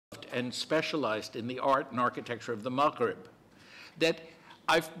and specialized in the art and architecture of the Maghreb, that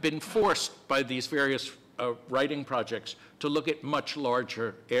I've been forced by these various writing projects to look at much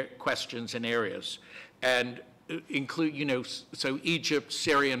larger questions and areas, and include, you know, so Egypt,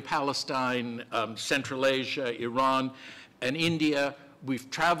 Syria and Palestine, Central Asia, Iran, and India. We've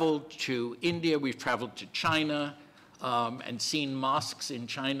traveled to India, we've traveled to China, and seen mosques in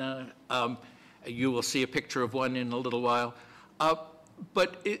China. You will see a picture of one in a little while.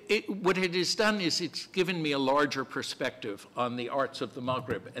 But what it has done is it's given me a larger perspective on the arts of the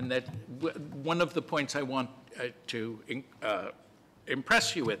Maghreb, and that one of the points I want to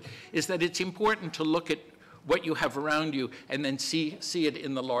impress you with is that it's important to look at what you have around you and then see it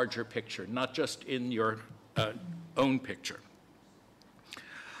in the larger picture, not just in your own picture.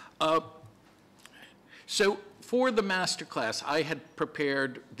 So for the masterclass, I had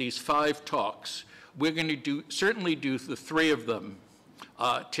prepared these 5 talks. We're going to certainly do the 3 of them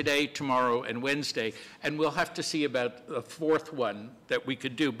today, tomorrow, and Wednesday, and we'll have to see about a 4th one that we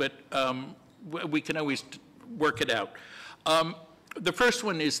could do, but we can always work it out. The first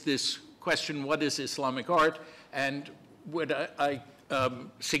one is this question, what is Islamic art? And what I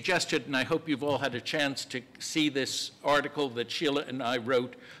suggested, and I hope you've all had a chance to see this article that Sheila and I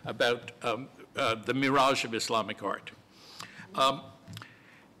wrote about the mirage of Islamic art. That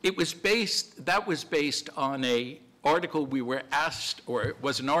was based on an article we were asked, or it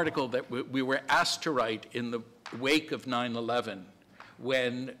was an article that we were asked to write in the wake of 9/11,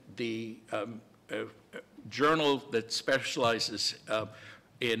 when the journal that specializes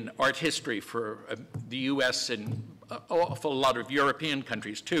in art history for the US and an awful lot of European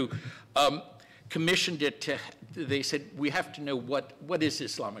countries too, commissioned it to, they said, we have to know what is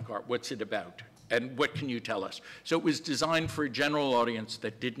Islamic art, what's it about, and what can you tell us? So it was designed for a general audience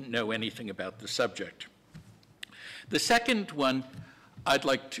that didn't know anything about the subject. The second one I'd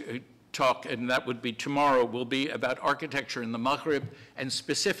like to talk, and that would be tomorrow, will be about architecture in the Maghreb, and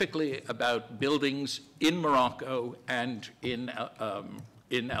specifically about buildings in Morocco and in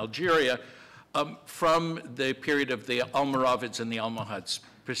Algeria from the period of the Almoravids and the Almohads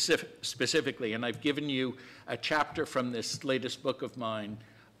specifically. And I've given you a chapter from this latest book of mine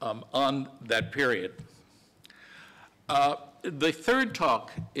on that period. The third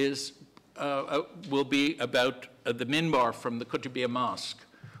talk will be about the minbar from the Qutbiyya Mosque,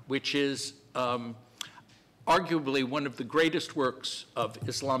 which is arguably one of the greatest works of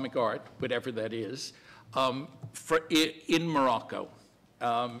Islamic art, whatever that is, in Morocco.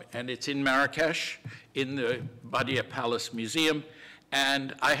 And it's in Marrakesh, in the Badia Palace Museum.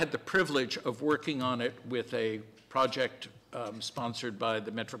 And I had the privilege of working on it with a project sponsored by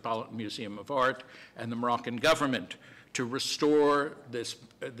the Metropolitan Museum of Art and the Moroccan government to restore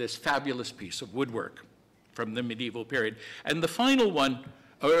this fabulous piece of woodwork from the medieval period. And the final one,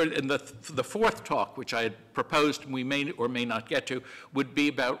 and the 4th talk, which I had proposed and we may or may not get to, would be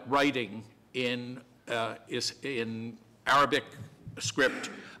about writing in Arabic script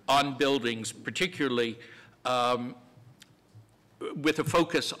on buildings, particularly with a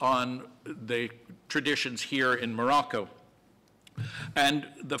focus on the traditions here in Morocco. And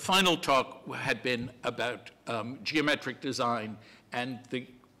the final talk had been about geometric design and the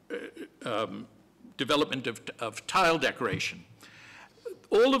development of tile decoration.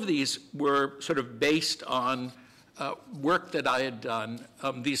 All of these were sort of based on work that I had done.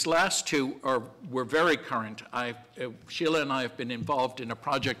 These last 2 were very current. Sheila and I have been involved in a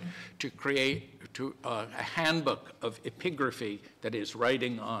project to create a handbook of epigraphy, that is,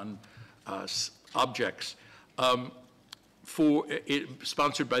 writing on objects,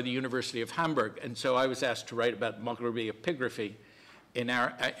 sponsored by the University of Hamburg. And so I was asked to write about Maghrebi epigraphy in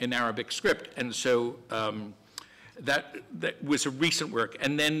Arabic script. And so that was a recent work.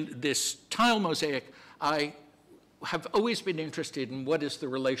 And then this tile mosaic, I have always been interested in what is the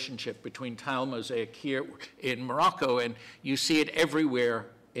relationship between tile mosaic here in Morocco, and you see it everywhere,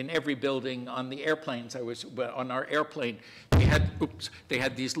 in every building. On the airplanes, on our airplane, they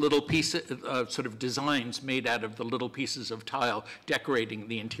had these little pieces, sort of designs made out of the little pieces of tile decorating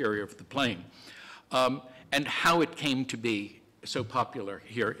the interior of the plane, and how it came to be so popular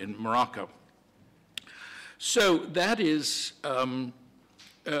here in Morocco. So that is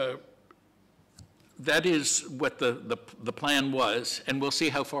what the plan was, and we'll see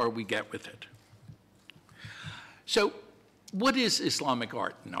how far we get with it. So what is Islamic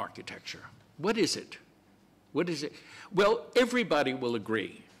art and architecture? What is it? What is it? Well, everybody will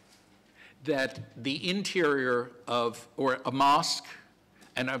agree that the interior of, or a mosque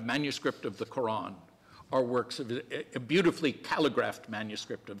and a manuscript of the Quran are works of, a beautifully calligraphed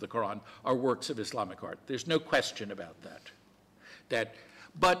manuscript of the Quran are works of Islamic art. There's no question about that.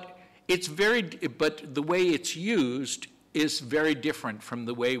 But it's very, but the way it's used is very different from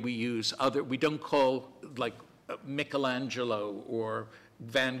the way we use we don't call, like Michelangelo or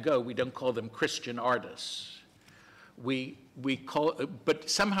Van Gogh, we don't call them Christian artists. We call, but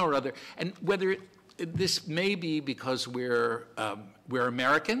somehow or other, and whether this may be because we're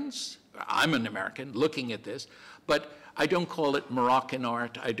Americans, I'm an American looking at this, but I don't call it Moroccan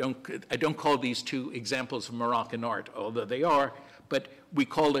art. I don't call these two examples of Moroccan art, although they are, but we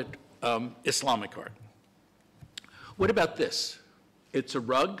call it Islamic art. What about this? It's a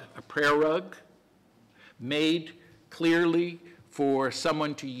rug, a prayer rug, made clearly for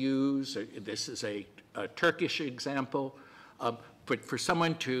someone to use. This is a Turkish example, but for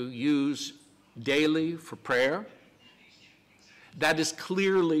someone to use daily for prayer. That is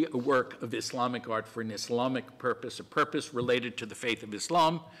clearly a work of Islamic art for an Islamic purpose, a purpose related to the faith of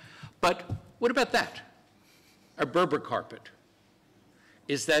Islam. But what about that? A Berber carpet.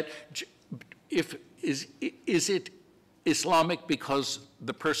 Is it Islamic because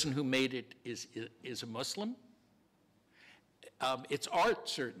the person who made it is a Muslim? It's art,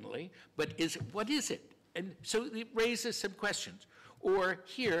 certainly, but what is it? And so it raises some questions. Or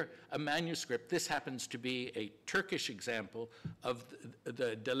here, a manuscript. This happens to be a Turkish example of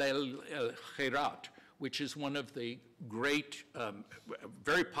the Delal al-Khairat, which is one of the great,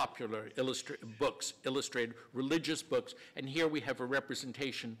 very popular illustrated religious books. And here we have a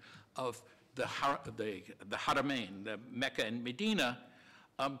representation of the Haramain, the Mecca and Medina.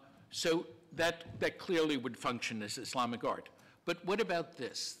 So that clearly would function as Islamic art. But what about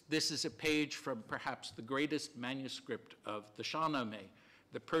this? This is a page from perhaps the greatest manuscript of the Shahnameh,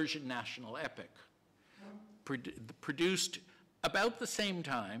 the Persian national epic, produced about the same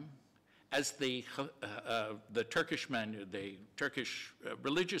time as the Turkish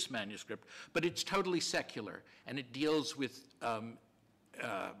religious manuscript, but it's totally secular, and it deals with the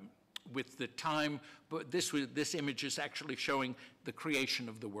time. But this image is actually showing the creation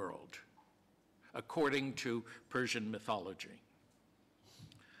of the world, according to Persian mythology.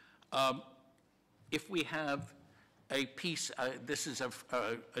 If we have a piece, this is a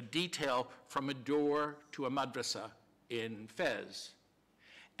detail from a door to a madrasa in Fez,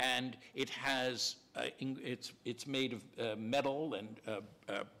 and it has, it's made of metal and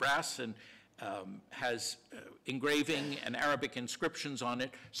brass and has engraving and Arabic inscriptions on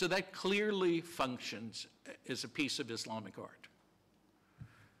it, so that clearly functions as a piece of Islamic art.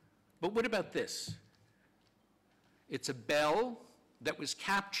 But what about this? It's a bell that was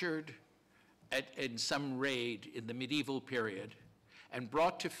captured in some raid in the medieval period and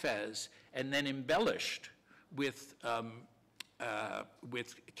brought to Fez and then embellished with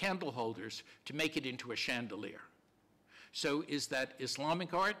candle holders to make it into a chandelier. So is that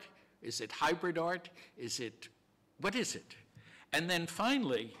Islamic art? Is it hybrid art? What is it? And then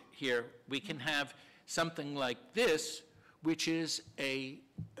finally here we can have something like this, which is a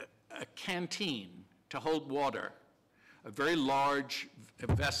canteen to hold water, a very large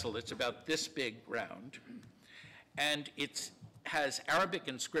vessel. It's about this big round, and it has Arabic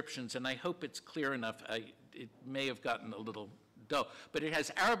inscriptions, and I hope it's clear enough. It may have gotten a little dull, but it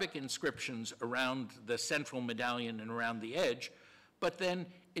has Arabic inscriptions around the central medallion and around the edge, but then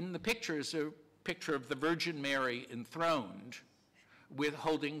in the picture is a picture of the Virgin Mary enthroned with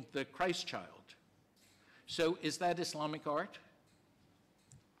holding the Christ child. So is that Islamic art?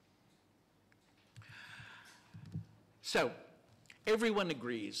 So everyone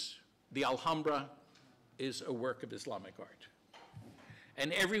agrees the Alhambra is a work of Islamic art.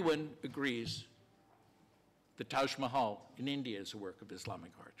 And everyone agrees the Taj Mahal in India is a work of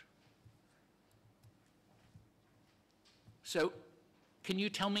Islamic art. So can you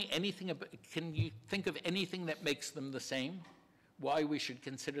tell me anything about, can you think of anything that makes them the same? Why we should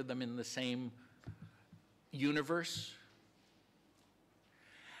consider them in the same universe?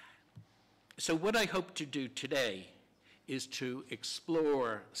 So what I hope to do today is to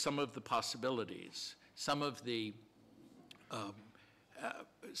explore some of the possibilities, some of the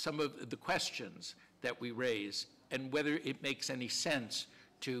questions that we raise, and whether it makes any sense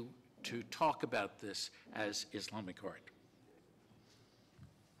to talk about this as Islamic art.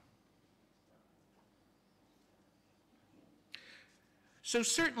 So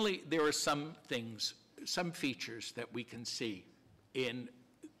certainly there are some things, some features that we can see in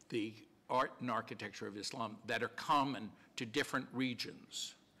the art and architecture of Islam that are common to different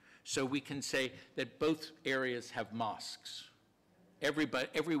regions. So we can say that both areas have mosques.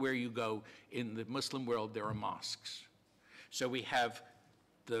 Everywhere you go in the Muslim world, there are mosques. So we have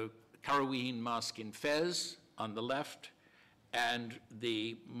the Qarawiyyin Mosque in Fez on the left, and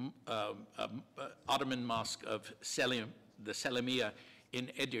the Ottoman Mosque of Selim, the Selimiya in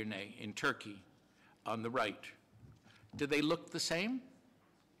Edirne in Turkey on the right. Do they look the same?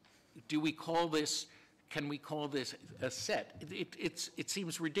 Do we call this, can we call this a set? It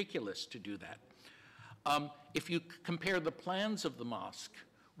seems ridiculous to do that. If you compare the plans of the mosque,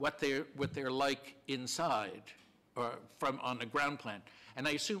 what they're like inside, or on a ground plan, and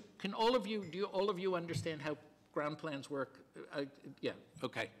I assume, do all of you understand how ground plans work? Yeah,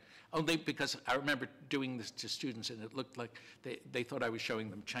 okay. Only because I remember doing this to students and it looked like they thought I was showing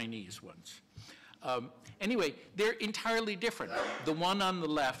them Chinese ones. Anyway, they're entirely different. The one on the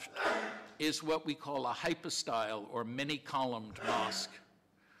left is what we call a hypostyle or many-columned mosque,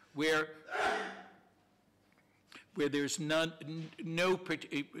 where there's where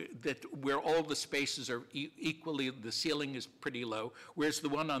all the spaces are equally, the ceiling is pretty low, whereas the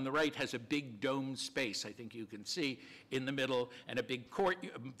one on the right has a big domed space, I think you can see, in the middle, and a big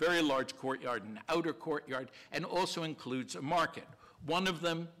very large courtyard, an outer courtyard, and also includes a market. One of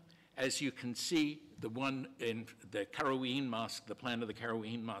them, as you can see, the one in the Karaween Mosque, the plan of the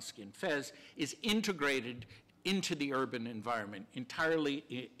Karaween Mosque in Fez, is integrated into the urban environment,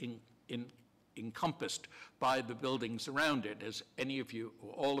 entirely encompassed by the buildings around it. As any of you,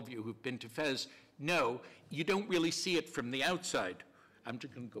 or all of you who've been to Fez know, you don't really see it from the outside. I'm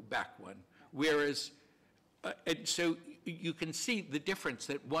just going to go back one. Whereas, and so you can see the difference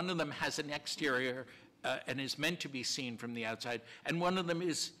that one of them has an exterior and is meant to be seen from the outside, and one of them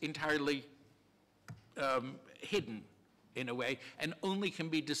is entirely hidden in a way, and only can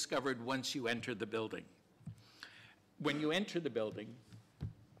be discovered once you enter the building. When you enter the building,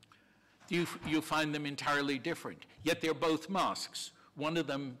 you find them entirely different, yet they're both mosques. One of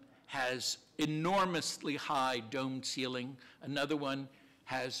them has enormously high domed ceiling. Another one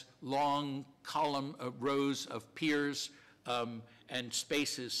has long rows of piers and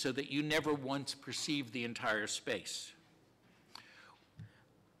spaces so that you never once perceive the entire space.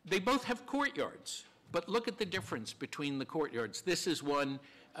 They both have courtyards, but look at the difference between the courtyards. This is one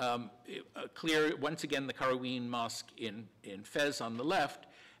clear, once again, the Karaween Mosque in Fez on the left,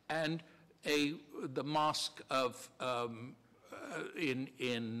 and the mosque of in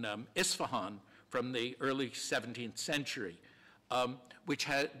Isfahan from the early 17th century, which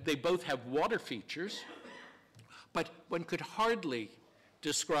they both have water features, but one could hardly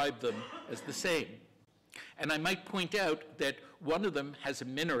describe them as the same. And I might point out that one of them has a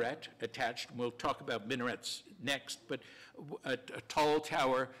minaret attached, and we'll talk about minarets next, but a tall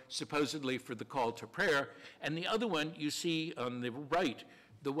tower supposedly for the call to prayer, and the other one you see on the right,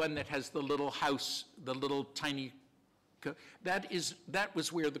 the one that has the little house, the little tiny, that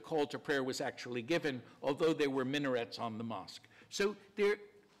was where the call to prayer was actually given, although there were minarets on the mosque. So they're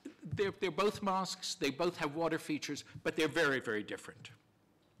both mosques, they both have water features, but they're very, very different.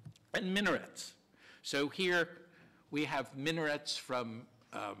 And minarets. So here we have minarets from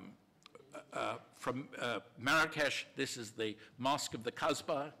Marrakesh. This is the Mosque of the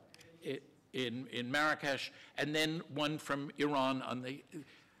Kasbah in Marrakesh, and then one from Iran on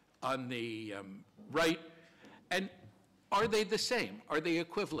the right. And are they the same? Are they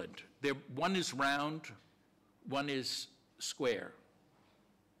equivalent? One is round, one is square.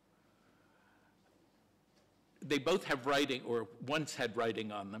 They both have writing, or once had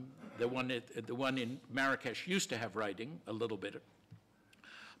writing on them. The one in Marrakesh used to have writing a little bit.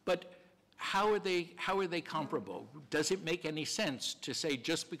 But how are they comparable? Does it make any sense to say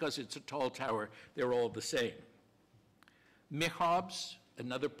just because it's a tall tower, they're all the same? Mihrabs,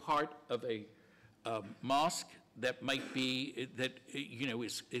 another part of a mosque that might be, that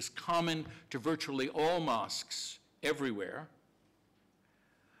is common to virtually all mosques everywhere.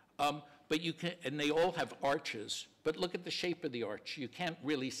 But you can, and they all have arches, but look at the shape of the arch. You can't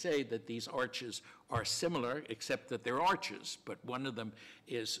really say that these arches are similar, except that they're arches, but one of them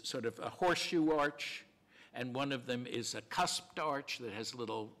is sort of a horseshoe arch, and one of them is a cusped arch that has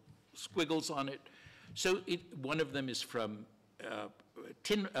little squiggles on it. So one of them is from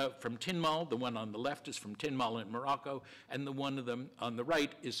Tinmal, the one on the left is from Tinmal in Morocco, and the one of them on the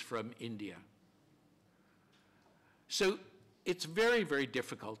right is from India. So it's very, very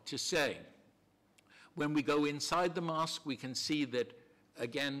difficult to say. When we go inside the mosque, we can see that,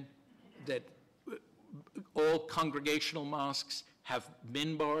 again, that all congregational mosques have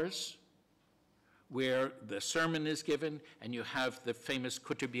minbars where the sermon is given, and you have the famous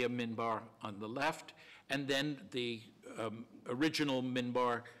Kutubiyya minbar on the left, and then the original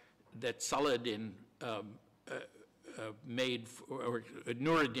minbar that Saladin made, or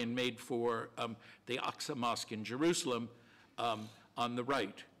Nuruddin made for the Aqsa Mosque in Jerusalem, on the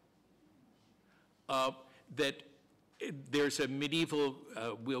right. That there's a medieval,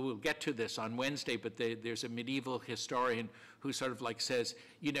 we'll get to this on Wednesday, but there's a medieval historian who sort of like says,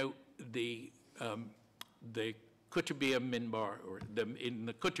 you know, the Kutubiyya minbar, or in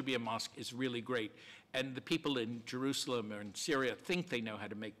the Kutubiyya mosque, is really great. And the people in Jerusalem or in Syria think they know how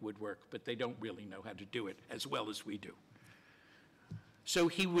to make woodwork, but they don't really know how to do it as well as we do. So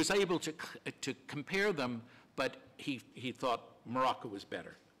he was able to compare them, but he thought Morocco was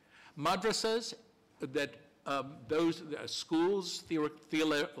better. Madrasas, that those schools,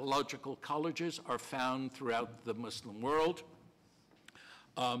 theological colleges, are found throughout the Muslim world.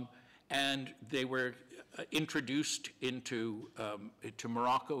 And they were introduced into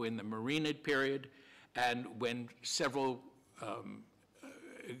Morocco in the Marinid period, and when several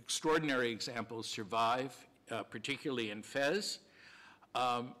extraordinary examples survive, particularly in Fez.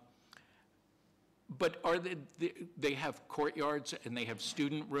 But they have courtyards and they have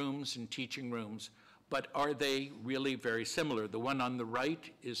student rooms and teaching rooms, but are they really very similar? The one on the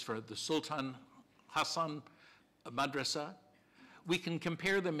right is for the Sultan Hassan Madrasa. We can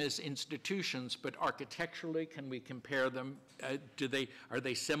compare them as institutions, but architecturally, can we compare them? Are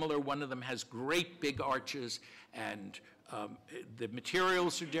they similar? One of them has great big arches, and the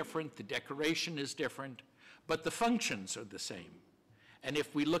materials are different, the decoration is different, but the functions are the same. And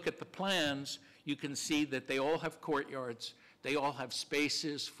if we look at the plans, you can see that they all have courtyards, they all have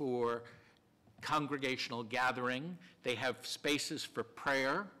spaces for congregational gathering, they have spaces for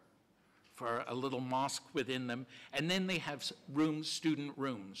prayer, for a little mosque within them, and then they have rooms, student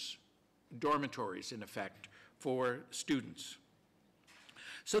rooms, dormitories in effect, for students.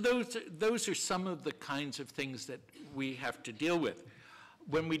 So those are some of the kinds of things that we have to deal with.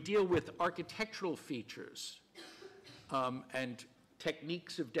 When we deal with architectural features and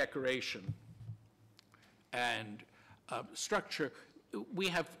techniques of decoration and structure, we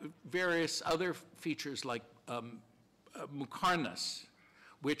have various other features like muqarnas,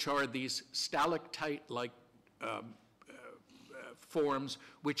 which are these stalactite-like forms,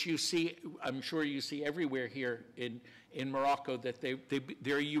 which you see, I'm sure you see everywhere here in Morocco, that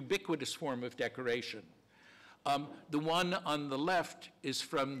they're a ubiquitous form of decoration. The one on the left is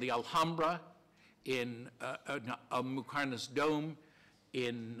from the Alhambra in Muqarnas Dome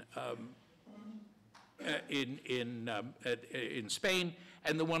in Spain,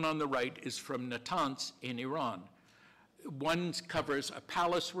 and the one on the right is from Natanz in Iran. One covers a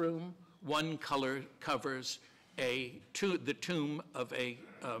palace room, one color covers the tomb of a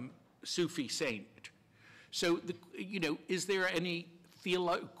Sufi saint. So, is there any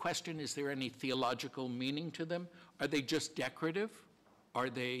is there any theological meaning to them? Are they just decorative?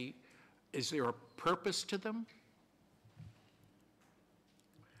 Is there a purpose to them?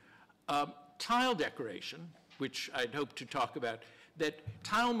 Tile decoration, which I'd hope to talk about, that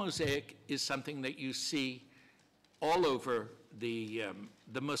tile mosaic is something that you see all over the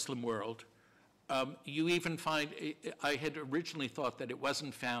Muslim world. You even find, I had originally thought that it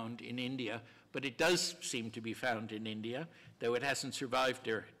wasn't found in India, but it does seem to be found in India, though it hasn't survived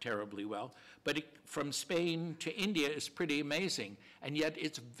terribly well. But from Spain to India is pretty amazing, and yet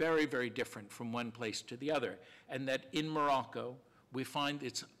it's very, very different from one place to the other. And that in Morocco, we find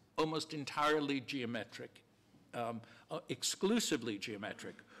it's almost entirely geometric, exclusively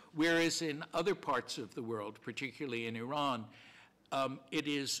geometric, whereas in other parts of the world, particularly in Iran, it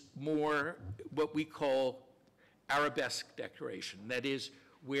is more what we call arabesque decoration. That is,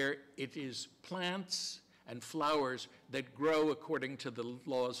 where it is plants and flowers that grow according to the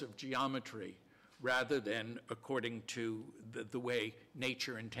laws of geometry rather than according to the way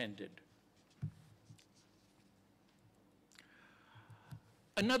nature intended.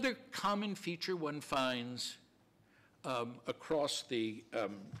 Another common feature one finds across the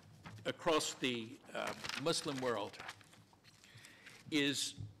Muslim world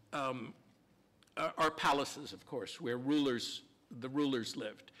is our palaces, of course, where the rulers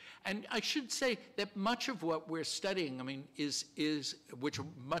lived. And I should say that much of what we're studying,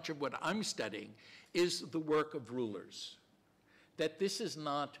 much of what I'm studying is the work of rulers. That this is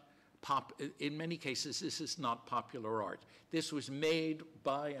not, in many cases, this is not popular art. This was made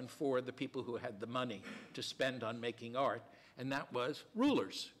by and for the people who had the money to spend on making art, and that was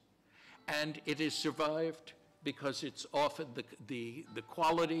rulers. And it has survived because it's often the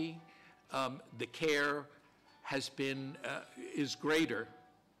quality, the care is greater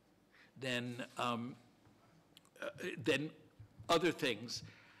than other things.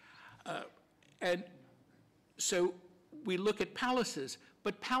 And so we look at palaces,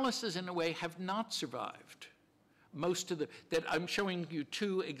 but palaces in a way have not survived. That I'm showing you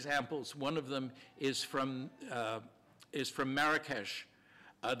two examples. One of them is from Marrakesh,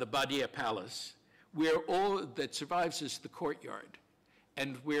 the Badia Palace, where all that survives is the courtyard,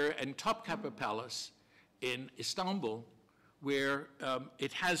 and Topkapi Palace in Istanbul, where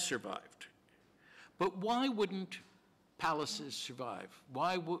it has survived. But why wouldn't palaces survive?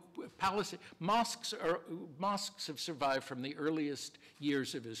 Why would mosques have survived from the earliest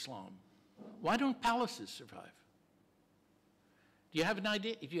years of Islam. Why don't palaces survive? Do you have an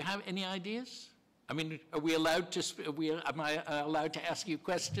idea? Do you have any ideas? I mean, are we allowed to? Am I allowed to ask you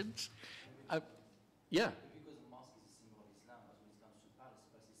questions? Yeah. Because the mosque is a symbol of Islam, but when it comes to palace,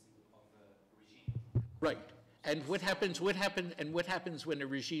 it's a symbol of a regime. Right. And what happens when a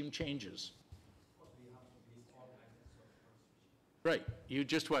regime changes? Right. You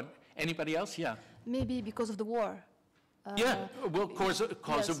just want anybody else? Yeah. Maybe because of the war. Yeah. Well, cause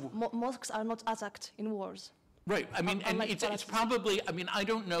yes, of mosques are not attacked in wars. right. I mean, and it's probably. I mean, I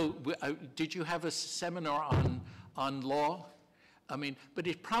don't know. Did you have a seminar on law? I mean, but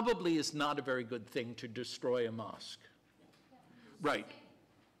it probably is not a very good thing to destroy a mosque. Right.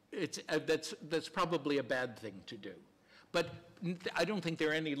 It's that's probably a bad thing to do. But I don't think there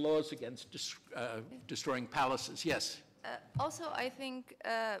are any laws against destroying palaces. Yes. Also, I think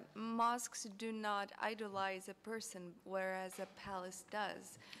mosques do not idolize a person, whereas a palace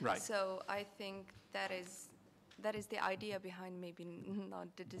does. Right. So I think that is the idea behind maybe not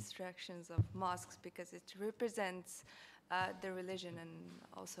the distractions of mosques, because it represents the religion and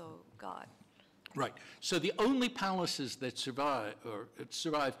also God. Right. So the only palaces that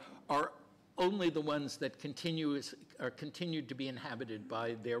survive are only the ones that are continued to be inhabited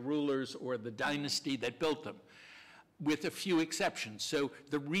by their rulers or the dynasty that built them, with a few exceptions. So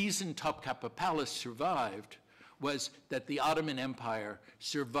the reason Topkapi Palace survived was that the Ottoman Empire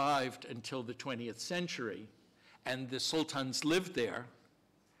survived until the 20th century, and the sultans lived there.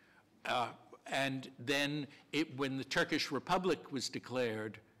 And then when the Turkish Republic was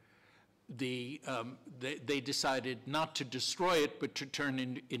declared, they decided not to destroy it, but to turn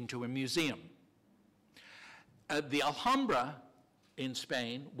it into a museum. The Alhambra in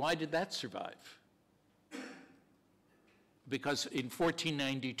Spain, why did that survive? Because in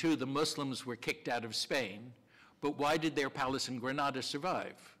 1492, the Muslims were kicked out of Spain, but why did their palace in Granada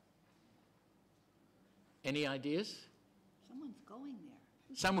survive? Any ideas? Someone's going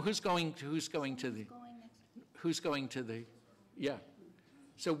there. Who's going to the, who's going to the, yeah.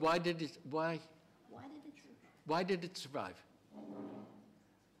 So why did it survive? Why did it survive?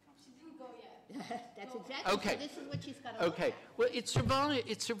 She didn't go yet. That's exactly, okay. So this is what she's got to Okay, well, it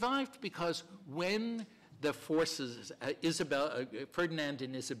survived because when the forces, Ferdinand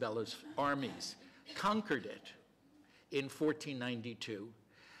and Isabella's armies conquered it in 1492,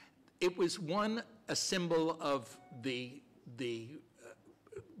 it was a symbol of the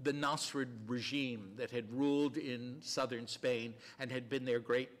Nasrid regime that had ruled in southern Spain and had been their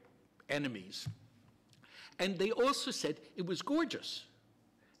great enemies. And they also said it was gorgeous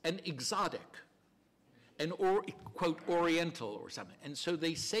and exotic and, quote, oriental or something. And so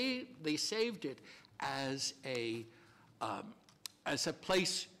they saved it as a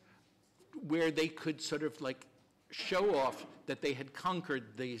place where they could sort of like show off that they had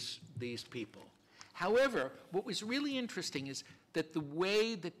conquered these people. However, what was really interesting is that the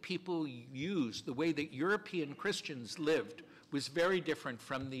way that people used, the way that European Christians lived, was very different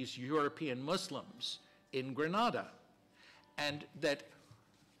from these European Muslims in Granada. And that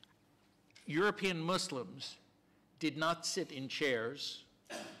European Muslims did not sit in chairs,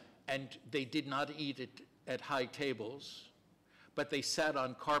 and they did not eat at high tables, but they sat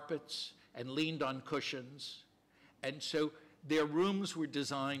on carpets and leaned on cushions. And so their rooms were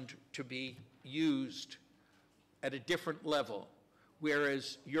designed to be used at a different level,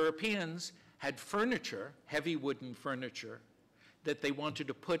 whereas Europeans had furniture, heavy wooden furniture, that they wanted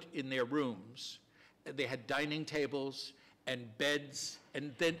to put in their rooms. They had dining tables and beds,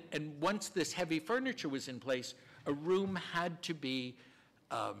 and once this heavy furniture was in place, a room had to be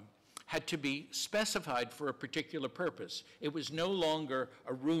specified for a particular purpose. It was no longer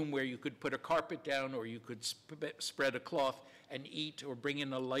a room where you could put a carpet down or you could spread a cloth and eat, or bring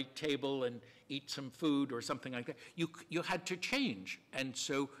in a light table and eat some food or something like that. You had to change. And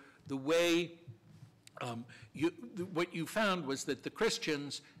so the way, what you found was that the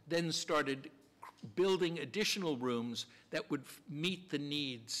Christians then started building additional rooms that would meet their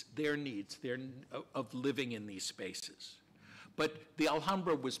needs of living in these spaces. But the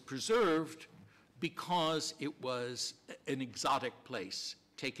Alhambra was preserved because it was an exotic place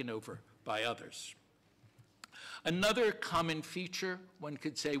taken over by others. Another common feature, one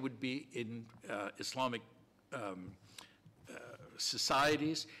could say, would be in Islamic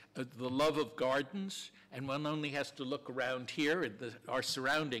societies, the love of gardens, and one only has to look around here at our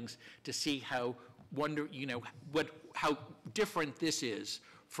surroundings to see how wonder, you know, how different this is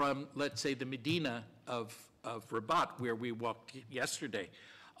from, let's say, the Medina of Rabat, where we walked yesterday,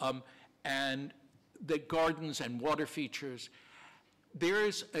 and the gardens and water features. There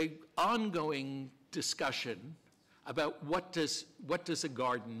is an ongoing discussion about what does a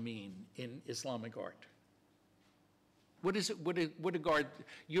garden mean in Islamic art. What is it? What a garden?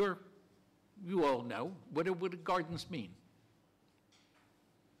 You all know what do gardens mean?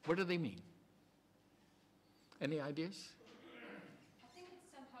 What do they mean? Any ideas? I think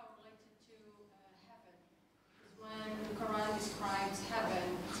it's somehow related to heaven. Because when the Quran describes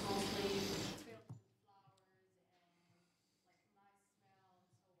heaven, it's mostly filled with flowers and like nice smell and so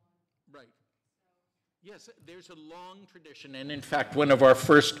on. Right. Yes, there's a long tradition, and in fact, one of our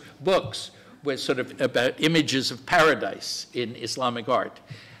first books was sort of about images of paradise in Islamic art,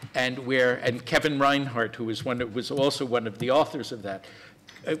 and Kevin Reinhardt, who was also one of the authors of that,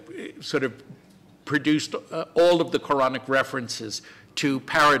 sort of produced all of the Quranic references to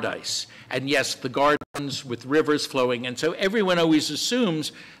paradise. And yes, the gardens with rivers flowing, and so everyone always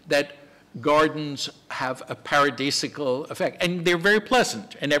assumes that gardens have a paradisical effect, and they're very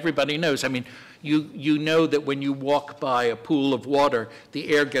pleasant, and everybody knows. I mean, you know that when you walk by a pool of water,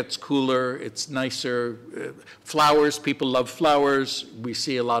 the air gets cooler, it's nicer. Flowers, people love flowers. We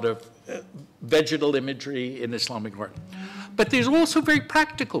see a lot of vegetal imagery in Islamic art. But there's also very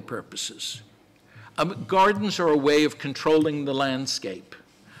practical purposes. Gardens are a way of controlling the landscape,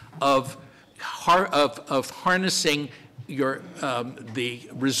 of harnessing the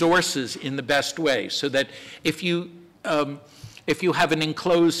resources in the best way, so that if you have an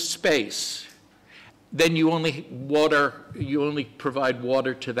enclosed space, then you only provide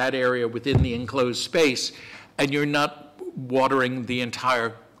water to that area within the enclosed space, and you're not watering the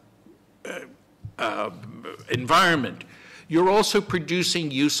entire environment. You're also producing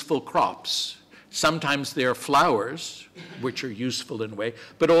useful crops. Sometimes they're flowers, which are useful in a way,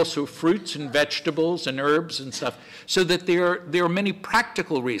 but also fruits and vegetables and herbs and stuff, so that there are many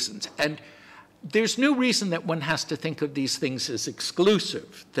practical reasons. And there's no reason that one has to think of these things as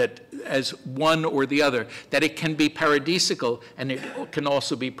exclusive, that as one or the other, that it can be paradisical and it can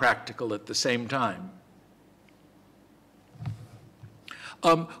also be practical at the same time.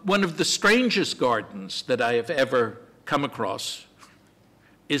 One of the strangest gardens that I have ever come across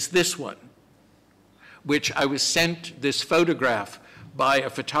is this one, which I was sent this photograph by a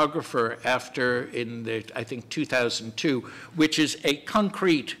photographer I think 2002, which is a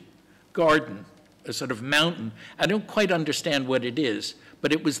concrete garden, a sort of mountain. I don't quite understand what it is,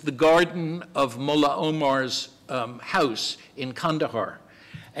 but it was the garden of Mullah Omar's house in Kandahar.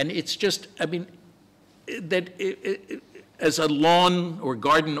 And it's just, I mean, as a lawn or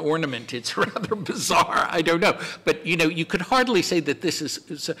garden ornament, it's rather bizarre. I don't know. But, you know, you could hardly say that this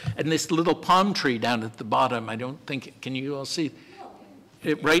is and this little palm tree down at the bottom, I don't think, can you all see?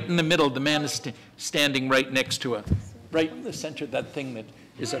 Right in the middle, the man is standing right next to right in the center of that thing that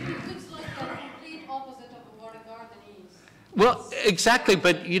is a... It looks like the complete opposite of what a garden is. Well, exactly,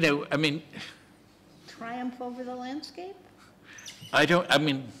 but, you know, I mean... Triumph over the landscape? I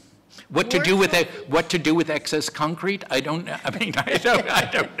mean... What to do with excess concrete? I don't know. I mean, I don't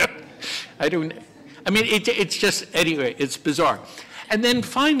know. I mean, it's just, anyway, it's bizarre. And then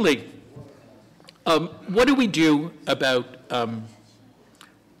finally, what do we do about,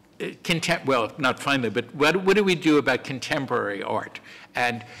 well, not finally, but what do we do about contemporary art?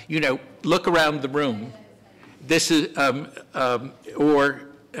 And, you know, look around the room. This is,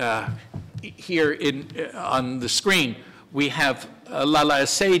 here on the screen, we have Lala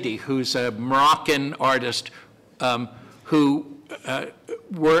Saidi, who's a Moroccan artist who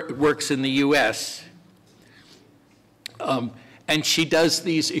works in the US. And she does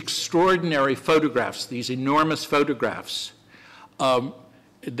these extraordinary photographs, these enormous photographs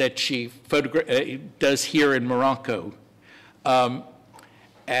that she does here in Morocco.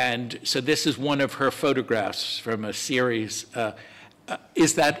 And so this is one of her photographs from a series.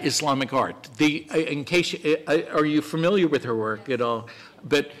 Is that Islamic art? In case are you familiar with her work at all?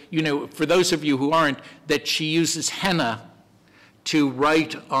 But, you know, for those of you who aren't, that she uses henna to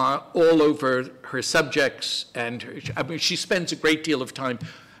write all over her subjects, and I mean, she spends a great deal of time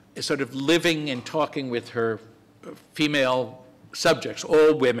sort of living and talking with her female subjects,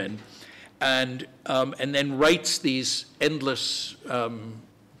 all women, and then writes these endless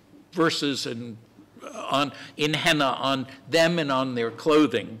verses and in henna on them and on their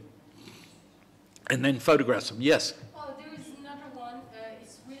clothing, and then photographs them. Yes? Oh, there is another one.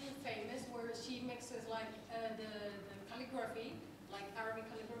 It's really famous where she mixes like the calligraphy, like Arabic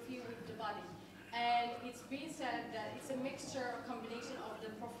calligraphy, with the body. And it's been said that it's a mixture, a combination of the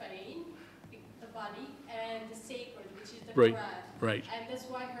profane, the body and the sacred, which is the Right, Quran. right. And that's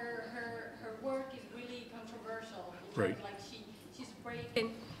why her work is really controversial. Right. Like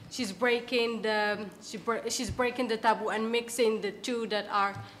she's breaking the taboo and mixing the two that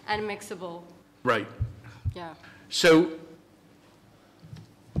are unmixable. Right. Yeah. So,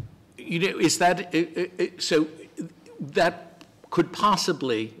 you know, is that, so that could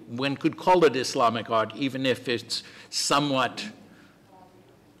possibly, one could call it Islamic art, even if it's somewhat,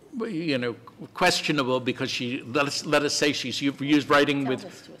 you know, questionable, because she, let us say she's used writing with. Tell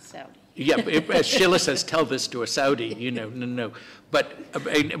this to a Saudi. Yeah, as Sheila says, tell this to a Saudi, you know, no. But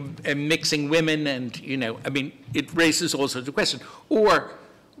and mixing women and, you know, I mean, it raises all sorts of questions. Or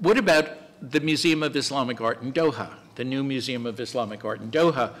what about the Museum of Islamic Art in Doha, the new Museum of Islamic Art in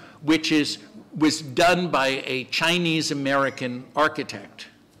Doha, which was done by a Chinese-American architect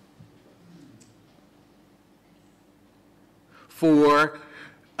for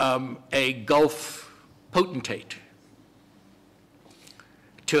a Gulf potentate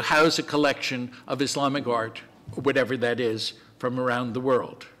to house a collection of Islamic art, or whatever that is, from around the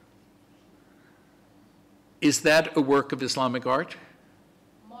world. Is that a work of Islamic art?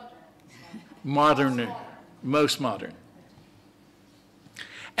 Modern, most modern.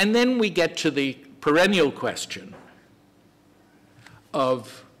 And then we get to the perennial question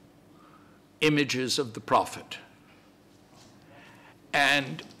of images of the Prophet.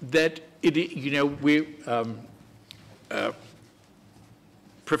 And that, you know,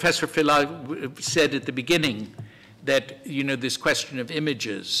 Professor Philae said at the beginning that, you know, this question of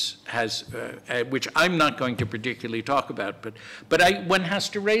images has, which I'm not going to particularly talk about, but one has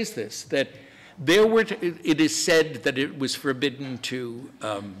to raise this, that it is said that it was forbidden to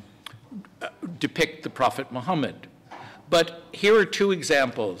depict the Prophet Muhammad. But here are two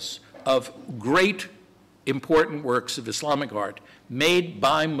examples of great, important works of Islamic art made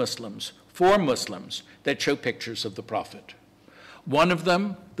by Muslims, for Muslims, that show pictures of the Prophet. One of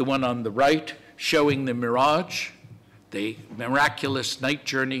them, the one on the right, showing the Miraj, the miraculous night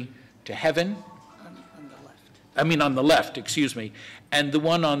journey to heaven. On the left. I mean, on the left, excuse me. And the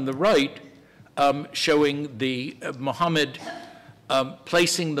one on the right, showing the Muhammad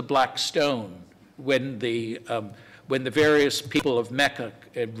placing the black stone when the various people of Mecca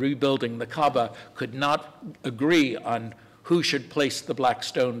rebuilding the Kaaba could not agree on who should place the black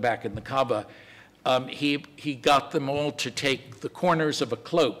stone back in the Kaaba. He got them all to take the corners of a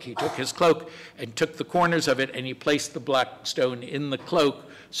cloak. He took his cloak and took the corners of it, and he placed the black stone in the cloak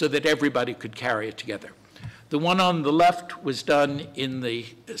so that everybody could carry it together. The one on the left was done in the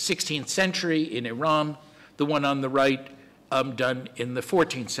 16th century in Iran. The one on the right done in the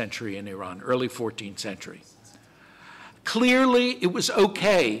 14th century in Iran, early 14th century. Clearly, it was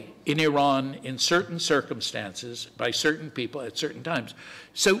okay in Iran in certain circumstances by certain people at certain times.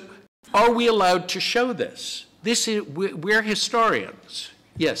 So are we allowed to show this? We're historians.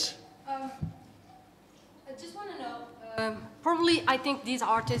 Yes? I just want to know, probably I think these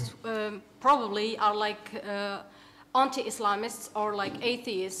artists probably are like anti-Islamists or like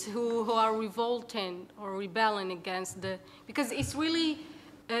atheists who are revolting or rebelling against because it's really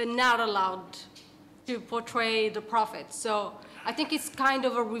not allowed to portray the Prophet. So I think it's kind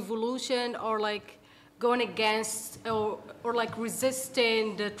of a revolution or like going against or like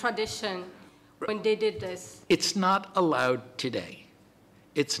resisting the tradition when they did this. It's not allowed today.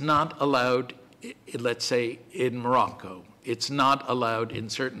 It's not allowed, let's say, in Morocco. It's not allowed in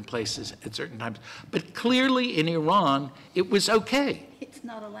certain places at certain times. But clearly in Iran, it was okay. It's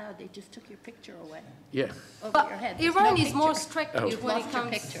not allowed, they just took your picture away. Yeah. Over But your head. Iran There's is no more picture. strict Oh. You when it lost your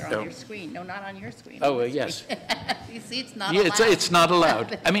comes. picture on Oh. your screen. No, not on your screen. Oh, on the yes. screen. You see, it's not Yeah, allowed. it's not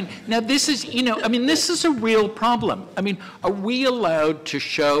allowed. I mean, now this is, you know, I mean, this is a real problem. I mean, are we allowed to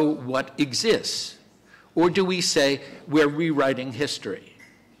show what exists? Or do we say we're rewriting history?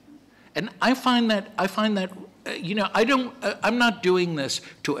 And I find that you know, I'm not doing this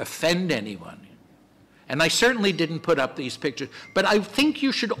to offend anyone. And I certainly didn't put up these pictures. But I think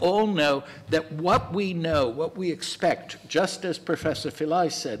you should all know that what we know, what we expect, just as Professor Philae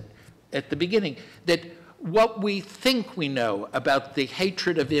said at the beginning, that what we think we know about the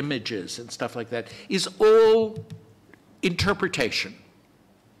hatred of images and stuff like that is all interpretation.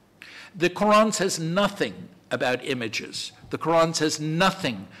 The Quran says nothing about images. The Quran says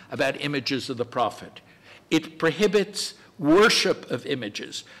nothing about images of the Prophet. It prohibits worship of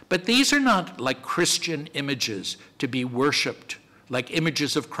images. But these are not like Christian images to be worshipped, like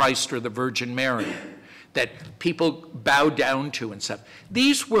images of Christ or the Virgin Mary that people bow down to and stuff.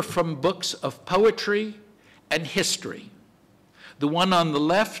 These were from books of poetry and history. The one on the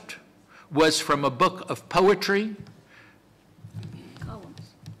left was from a book of poetry.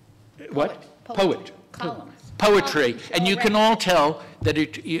 Columns. What? Poet. Columns. Poetry. And you can all tell that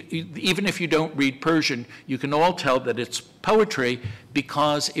even if you don't read Persian, you can all tell that it's poetry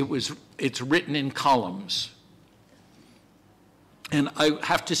because it's written in columns. And I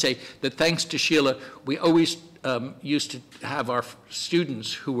have to say that thanks to Sheila, we always used to have our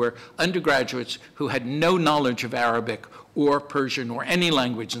students who were undergraduates who had no knowledge of Arabic or Persian or any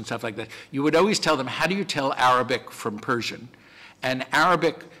language and stuff like that. You would always tell them, how do you tell Arabic from Persian? And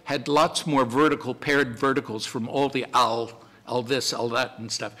Arabic had lots more paired verticals from all the all this, all that and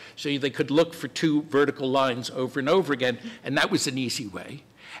stuff. So they could look for two vertical lines over and over again, and that was an easy way.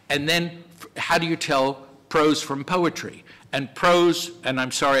 And then how do you tell prose from poetry? And prose, and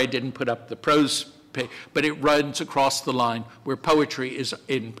I'm sorry I didn't put up the prose page, but it runs across the line where poetry is,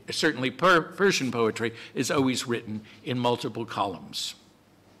 certainly Persian poetry, is always written in multiple columns.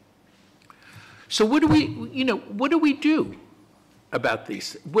 So what do we do about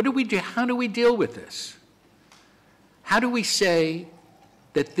these? What do we do? How do we deal with this? How do we say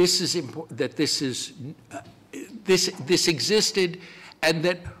that this is important, that this existed, and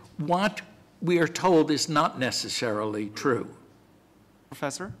that what we are told is not necessarily true?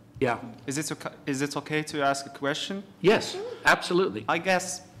 Professor? Yeah. Is it okay to ask a question? Yes, absolutely. I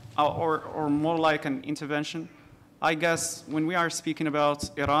guess, or more like an intervention. I guess when we are speaking about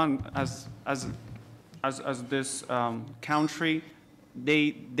Iran as this country,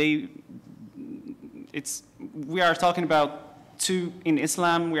 we are talking about in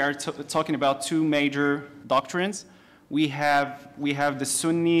Islam, we are talking about two major doctrines. We have the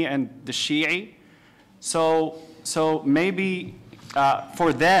Sunni and the Shi'i. So maybe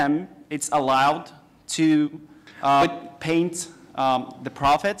for them it's allowed to paint the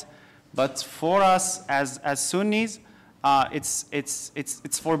Prophet, but for us as Sunnis,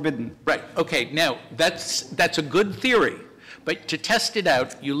 it's forbidden. Right. Okay. Now that's a good theory, but to test it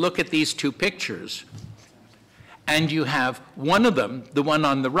out, you look at these two pictures, and you have one of them, the one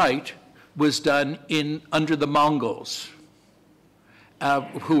on the right, was done under the Mongols,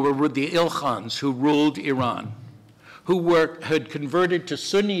 who were the Ilkhans, who ruled Iran, who had converted to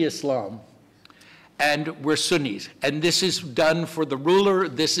Sunni Islam and were Sunnis. And this is done for the ruler,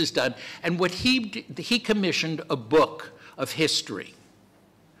 this is done. And what he commissioned a book of history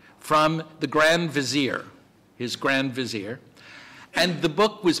from the Grand Vizier, his Grand Vizier. And the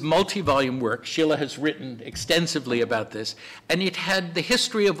book was multi-volume work. Sheila has written extensively about this. And it had the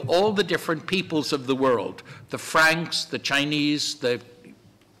history of all the different peoples of the world, the Franks, the Chinese,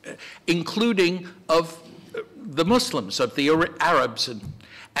 including of the Muslims, of the Arabs.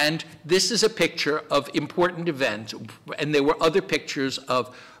 And this is a picture of important events. And there were other pictures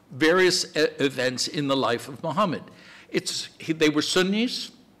of various events in the life of Muhammad. They were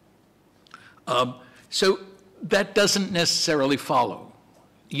Sunnis. So that doesn't necessarily follow.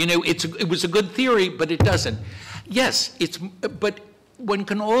 You know, it was a good theory, but it doesn't. Yes, but one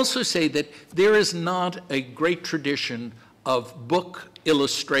can also say that there is not a great tradition of book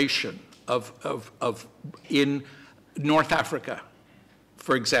illustration in North Africa,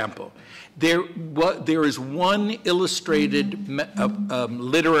 for example. There is one illustrated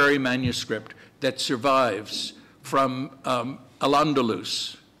literary manuscript that survives from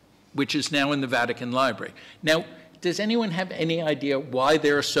Al-Andalus, which is now in the Vatican Library. Now, does anyone have any idea why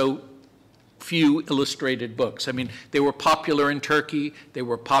there are so few illustrated books? I mean, they were popular in Turkey, they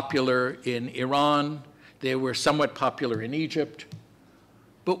were popular in Iran, they were somewhat popular in Egypt,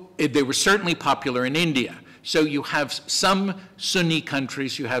 but they were certainly popular in India. So you have some Sunni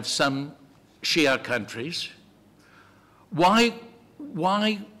countries, you have some Shia countries. Why?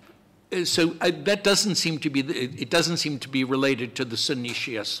 So that doesn't seem to be, it doesn't seem to be related to the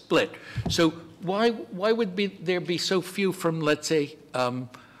Sunni-Shia split. So why would there be so few from, let's say,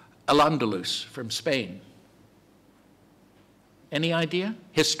 Al-Andalus, from Spain? Any idea?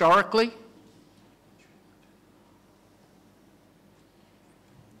 Historically?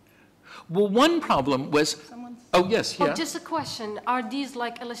 Well, one problem was, oh yes, yeah. Oh, just a question, are these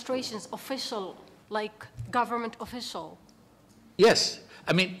like illustrations official, like government official? Yes.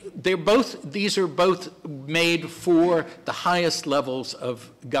 I mean, these are both made for the highest levels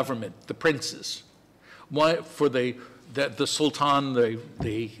of government, the princes. One for the Sultan,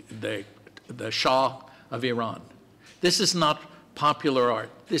 the Shah of Iran. This is not popular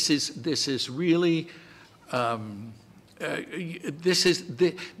art. This is really, now,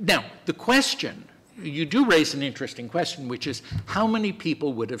 the question, you do raise an interesting question, which is how many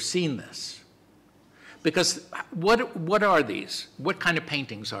people would have seen this? Because what are these? What kind of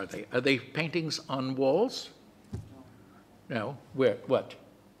paintings are they? Are they paintings on walls? No. Where? What?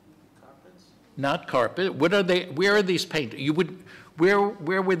 Carpets. Not carpet. What are they? Where are these painted?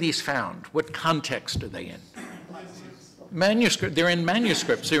 Where were these found? What context are they in? Manuscript. They're in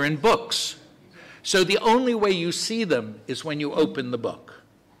manuscripts. They're in books. So the only way you see them is when you open the book.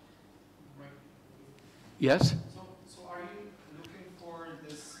 Yes? So are you looking for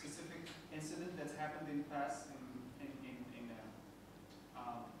this specific incident that's happened in the past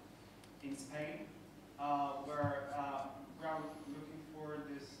in Spain, where we are looking for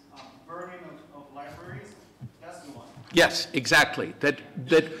this burning of libraries? That's the one. Yes, exactly. That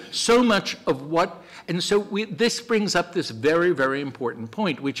so much of what, and so this brings up this very, very important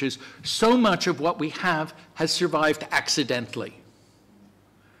point, which is so much of what we have has survived accidentally.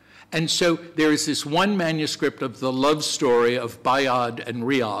 And so there is this one manuscript of the love story of Bayad and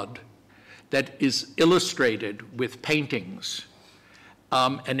Riyadh that is illustrated with paintings.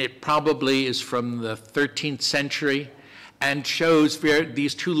 And it probably is from the 13th century and shows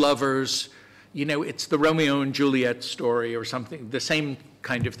these two lovers. You know, it's the Romeo and Juliet story or something, the same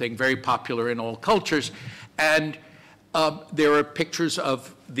kind of thing, very popular in all cultures. And there are pictures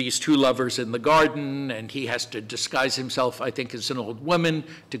of these two lovers in the garden, and he has to disguise himself, I think, as an old woman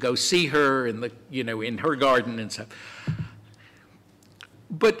to go see her in the, you know, in her garden and stuff.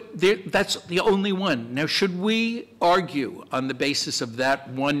 But that's the only one. Now, should we argue on the basis of that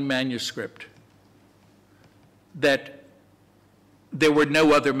one manuscript that there were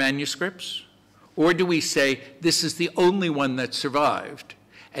no other manuscripts? Or do we say this is the only one that survived?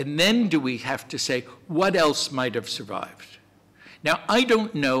 And then do we have to say what else might have survived? Now, I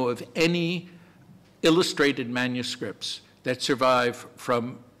don't know of any illustrated manuscripts that survive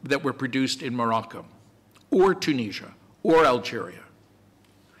that were produced in Morocco or Tunisia or Algeria,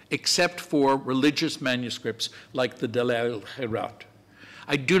 except for religious manuscripts like the Dalal al-Khirat.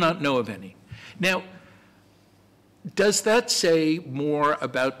 I do not know of any. Now, does that say more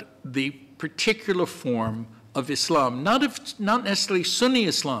about the particular form of Islam, not necessarily Sunni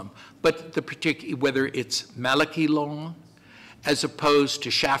Islam, but the particular, whether it's Maliki law as opposed to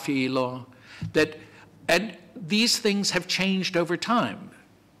Shafi'i law, and these things have changed over time,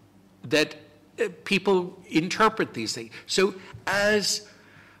 that people interpret these things. So as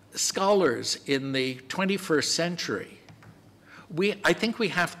scholars in the 21st century, I think we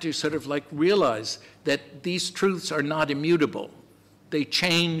have to sort of like realize that these truths are not immutable. They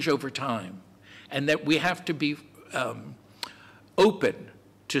change over time, and that we have to be open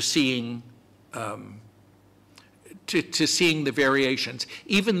to seeing to seeing the variations,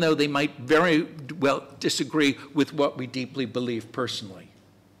 even though they might very well disagree with what we deeply believe personally.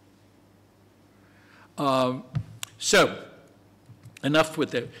 So, enough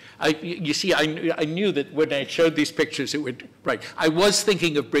with it. You see, I knew that when I showed these pictures, it would, right. I was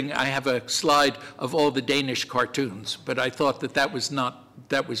thinking of I have a slide of all the Danish cartoons, but I thought that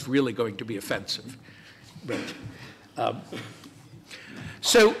was really going to be offensive. Right.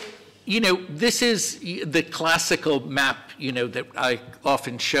 So, you know, this is the classical map, you know, that I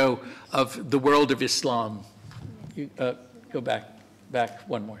often show of the world of Islam. Go back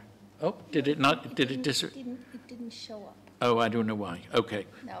one more. Oh, did it not, did it disappear? It didn't show up. Oh, I don't know why. Okay.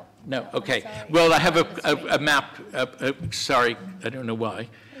 No, okay. sorry. Well, I have a map. Sorry, I don't know why.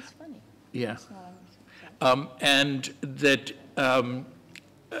 It's funny. Yeah. It's not on the And that,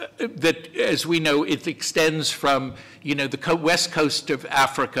 as we know, it extends from, you know, the west coast of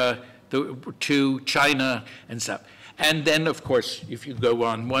Africa to China and stuff. And then, of course, if you go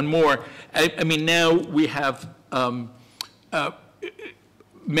on one more, I mean, now we have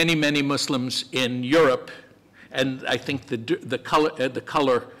many, many Muslims in Europe, and I think the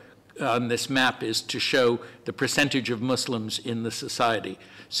color on this map is to show the percentage of Muslims in the society,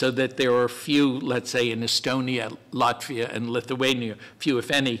 so that there are few, let's say, in Estonia, Latvia, and Lithuania, few if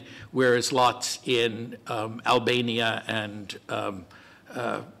any, whereas lots in Albania and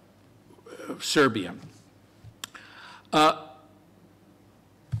Serbia.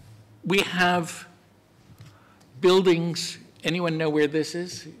 We have buildings. Anyone know where this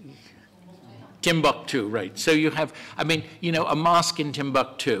is? Timbuktu, right. So you have, I mean, you know, a mosque in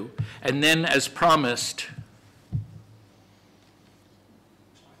Timbuktu, and then, as promised,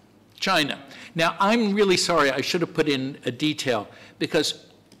 China. Now, I'm really sorry, I should have put in a detail, because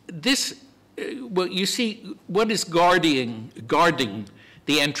this, well, you see, what is guarding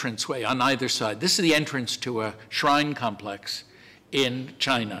the entranceway on either side? This is the entrance to a shrine complex in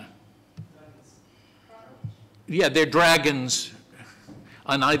China. Yeah, they're dragons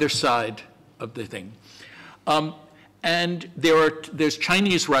on either side of the thing. And there's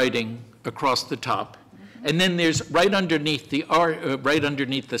Chinese writing across the top. And then there's right underneath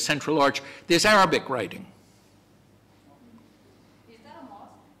the central arch, there's Arabic writing. Is that a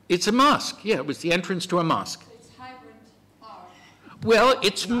mosque? It's a mosque, yeah, it was the entrance to a mosque. It's hybrid art. Well,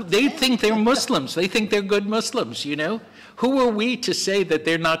 they think they're Muslims. They think they're good Muslims, you know? Who are we to say that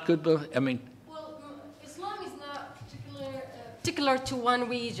they're not good? I mean... Well, Islam is not particular to one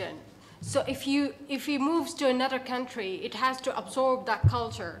region. So if he moves to another country, it has to absorb that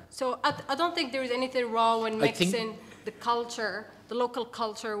culture. So I don't think there is anything wrong when mixing the culture, the local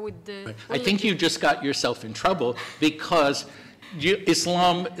culture with the religion. I think you just got yourself in trouble because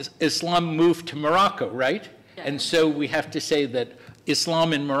Islam moved to Morocco, right? Yeah. And so we have to say that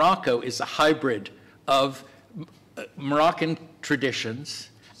Islam in Morocco is a hybrid of Moroccan traditions,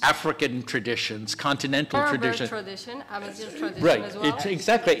 African traditions, continental traditions. Tradition, Amazigh tradition right. as well.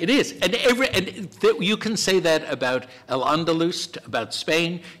 Exactly, it is. And you can say that about Al-Andalus, about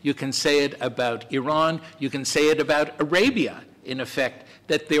Spain, you can say it about Iran, you can say it about Arabia, in effect,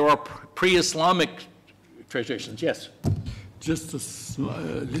 that there are pre-Islamic traditions. Yes? Just a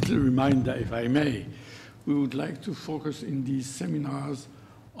little reminder, if I may. We would like to focus in these seminars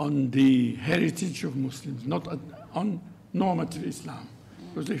on the heritage of Muslims, not on normative Islam.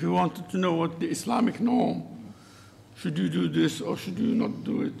 Because if you wanted to know what the Islamic norm, should you do this or should you not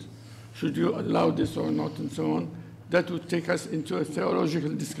do it? Should you allow this or not, and so on, that would take us into a theological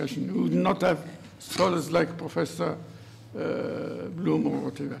discussion. We would not have scholars like Professor Bloom or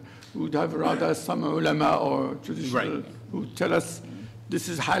whatever. We would have rather some ulama or traditional who would tell us this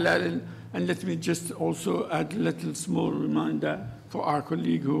is halal. And let me just also add a little small reminder for our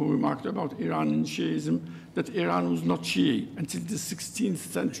colleague who remarked about Iran and Shiism, that Iran was not Shia until the 16th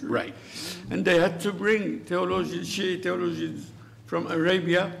century. Right. And they had to bring Shia theologians from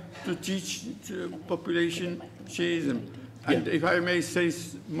Arabia to teach the population Shiism. And if I may say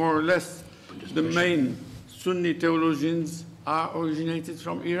more or less, the main Sunni theologians are originated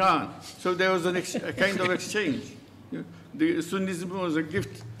from Iran. So there was a kind of exchange. The Sunnism was a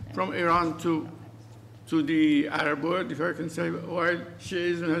gift from Iran to the Arab world, if I can say, while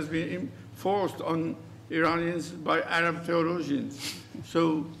Shiism has been forced on Iranians by Arab theologians.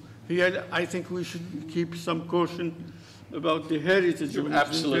 So here I think we should keep some caution about the heritage of Muslims.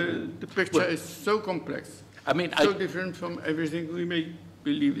 Absolutely. The picture is so complex, I mean, so different from everything we may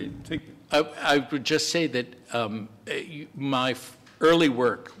believe in. Thank you. I would just say that my early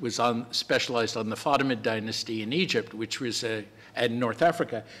work was specialized on the Fatimid dynasty in Egypt, which was and North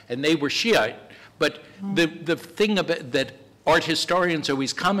Africa, and they were Shiite. But the thing about that art historians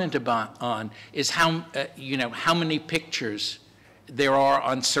always comment on is how how many pictures there are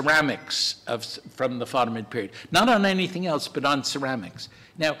on ceramics from the Fatimid period, not on anything else, but on ceramics.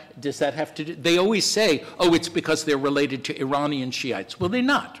 Now, does that have to do? They always say, oh, it's because they're related to Iranian Shiites. Well, they're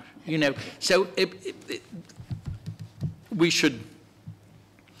not. So we should.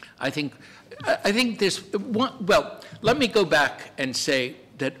 I think there's one. Well, let me go back and say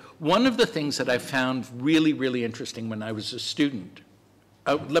that one of the things that I found really, really interesting when I was a student,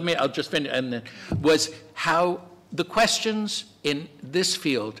 I'll just finish, and then was how the questions in this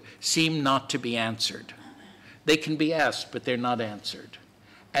field seem not to be answered. They can be asked, but they're not answered.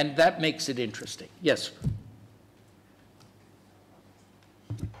 And that makes it interesting. Yes?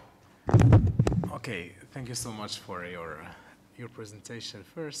 Okay, thank you so much for your presentation.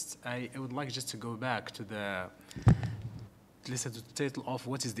 First, I would like just to go back to the title of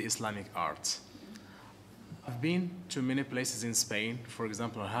what is the Islamic art. I've been to many places in Spain, for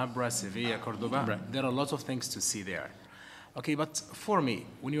example, Alhambra, Sevilla, Cordoba. Right. There are a lot of things to see there. Okay, but for me,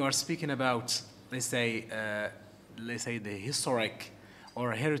 when you are speaking about, let's say the historic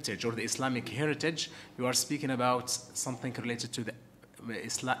or heritage or the Islamic heritage, you are speaking about something related to the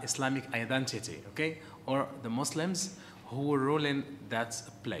Islamic identity, okay, or the Muslims who were ruling that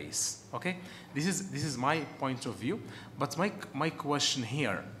place, okay? This is my point of view, but my question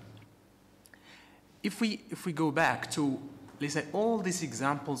here, if we go back to, let's say, all these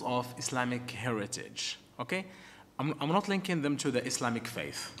examples of Islamic heritage, okay? I'm not linking them to the Islamic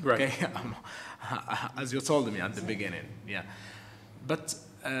faith, right. Okay? As you told me at the beginning, yeah. But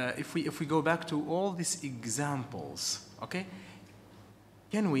if we go back to all these examples, okay?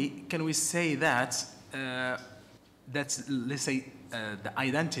 Can we say that that's, let's say, the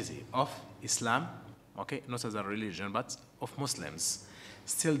identity of Islam, okay, not as a religion, but of Muslims,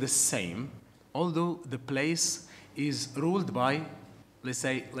 still the same, although the place is ruled by, let's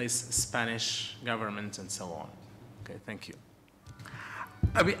say, Spanish government and so on. Okay, thank you.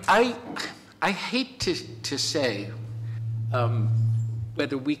 I mean, I hate to say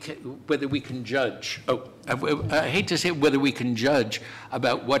whether we can judge. Oh, I hate to say whether we can judge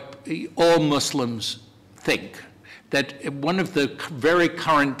about what all Muslims think. That one of the very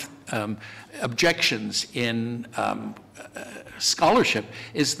current objections in scholarship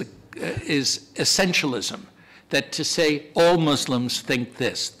is essentialism. that to say all Muslims think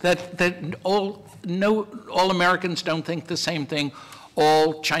this, that all Americans don't think the same thing,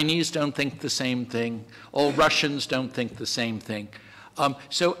 all Chinese don't think the same thing, all Russians don't think the same thing.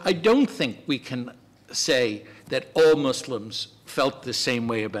 So I don't think we can say that all Muslims felt the same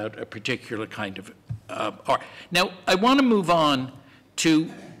way about a particular kind of art. Now, I want to move on to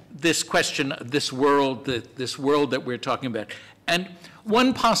this question, this world that we're talking about. And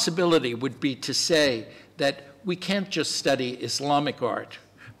one possibility would be to say that we can't just study Islamic art,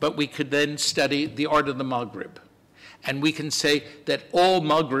 but we could then study the art of the Maghreb. And we can say that all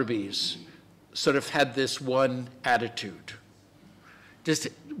Maghrebis sort of had this one attitude.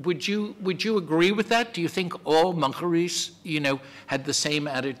 Would you agree with that? Do you think all Maghrebis, had the same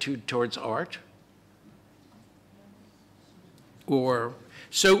attitude towards art? Or,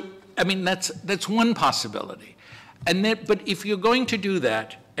 so, I mean, that's one possibility. But if you're going to do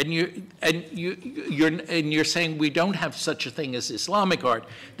that, and you're saying we don't have such a thing as Islamic art,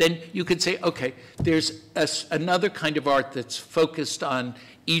 then you could say, okay, there's another kind of art that's focused on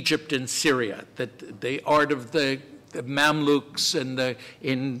Egypt and Syria, that the art of the Mamluks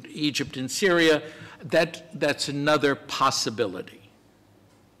in Egypt and Syria, that's another possibility.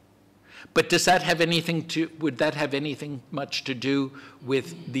 But does that have would that have anything much to do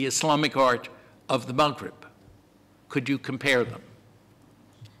with the Islamic art of the Maghreb? Could you compare them?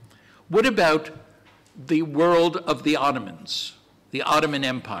 What about the world of the Ottomans, the Ottoman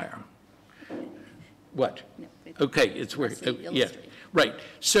Empire? What? No, okay, it's where, yeah, right.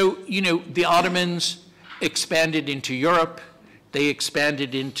 So, the Ottomans expanded into Europe, they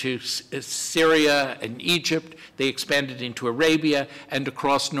expanded into Syria and Egypt, they expanded into Arabia and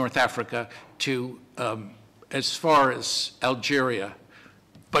across North Africa to as far as Algeria,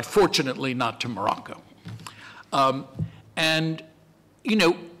 but fortunately not to Morocco. And,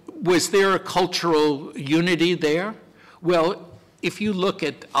 was there a cultural unity there? Well, if you look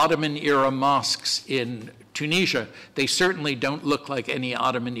at Ottoman-era mosques in Tunisia, they certainly don't look like any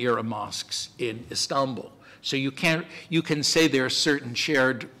Ottoman-era mosques in Istanbul. So you can say there are certain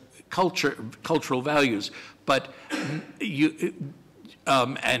shared cultural values, but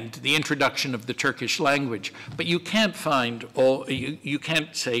and the introduction of the Turkish language, but you can't find you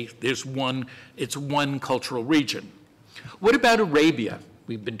can't say it's one cultural region. What about Arabia?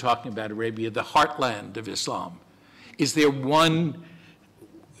 We've been talking about Arabia, the heartland of Islam. Is there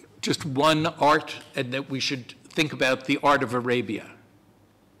just one art, and that we should think about the art of Arabia?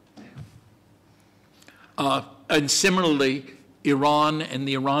 And similarly, Iran and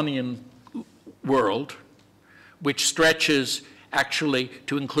the Iranian world, which stretches actually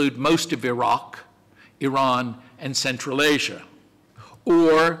to include most of Iraq, Iran, and Central Asia.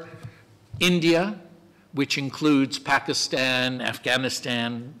 Or India, which includes Pakistan,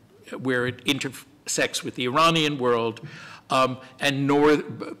 Afghanistan, where it intersects with the Iranian world,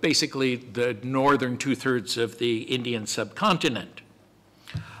 and basically the northern two-thirds of the Indian subcontinent.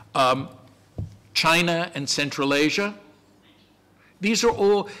 China and Central Asia, these are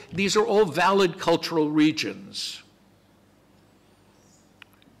all valid cultural regions.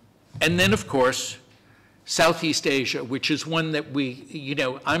 And then, of course, Southeast Asia, which is one that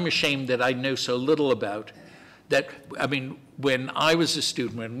I'm ashamed that I know so little about. When I was a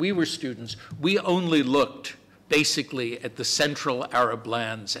student, when we were students, we only looked basically at the central Arab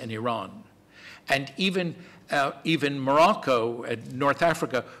lands and Iran. And even Morocco and North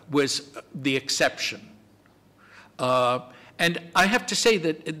Africa was the exception. And I have to say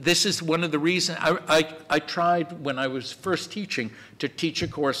that this is one of the reasons I tried when I was first teaching to teach a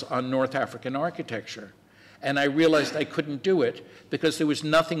course on North African architecture. And I realized I couldn't do it because there was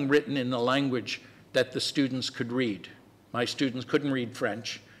nothing written in the language that the students could read. My students couldn't read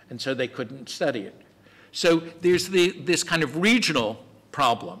French, and so they couldn't study it. So there's this kind of regional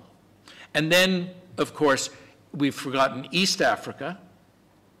problem. And then, of course, we've forgotten East Africa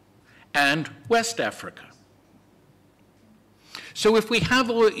and West Africa. So if we have,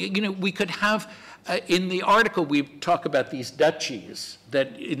 we could have, in the article we talk about these duchies,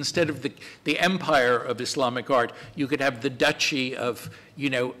 that instead of the empire of Islamic art, you could have the duchy of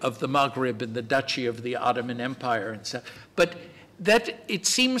the Maghreb and the duchy of the Ottoman Empire and so. But it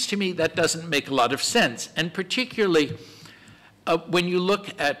seems to me that doesn't make a lot of sense, and particularly when you look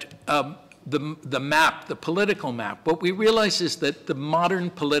at the map, the political map, what we realize is that the modern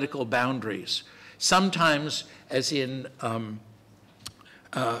political boundaries, sometimes as in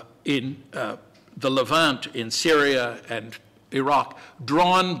the Levant, in Syria and Iraq,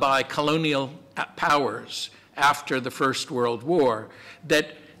 drawn by colonial powers after the First World War,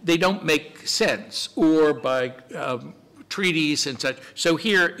 that they don't make sense, or by treaties and such. So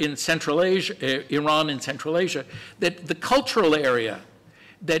here in Central Asia, Iran and Central Asia, that the cultural area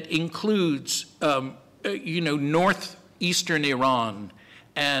that includes, northeastern Iran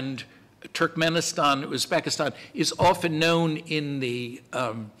and Turkmenistan, Uzbekistan, is often known in the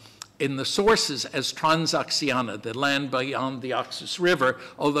sources as Transoxiana, the land beyond the Oxus River,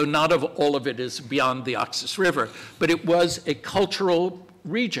 although not all of it is beyond the Oxus River, but it was a cultural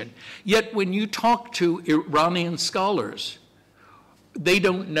region. Yet when you talk to Iranian scholars, they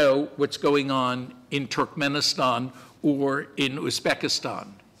don't know what's going on in Turkmenistan or in Uzbekistan.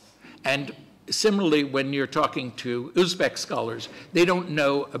 And similarly, when you're talking to Uzbek scholars, they don't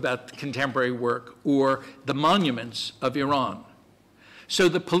know about the contemporary work or the monuments of Iran. So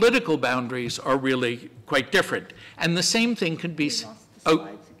the political boundaries are really quite different. And the same thing can be... We lost the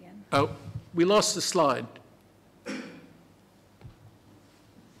slides again. Oh, we lost the slide.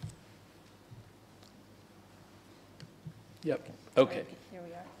 Yep, okay. Here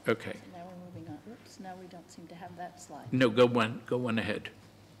we are. Okay. So now we're moving on. Oops, now we don't seem to have that slide. No, go one ahead.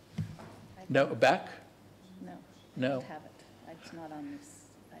 No, back? No. No. I don't have it. It's not on this.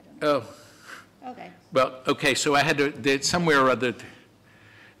 I don't know. Oh, Okay. well, okay, so I had to, somewhere or other,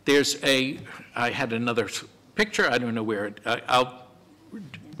 I had another picture, I don't know where, I'll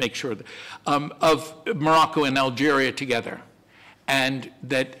make sure, of Morocco and Algeria together. And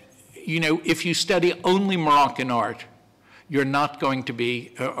that, if you study only Moroccan art, you're not going to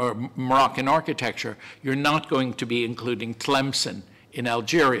be, or Moroccan architecture, you're not going to be including Tlemcen in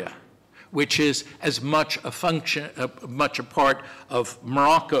Algeria, which is as much a function, much a part of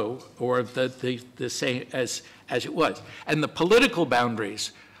Morocco, or the same as it was. And the political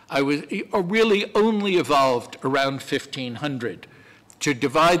boundaries are really only evolved around 1500 to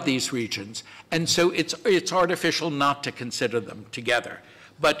divide these regions. And so it's artificial not to consider them together.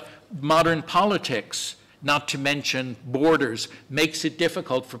 But modern politics, not to mention borders, makes it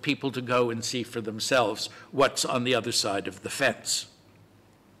difficult for people to go and see for themselves what's on the other side of the fence.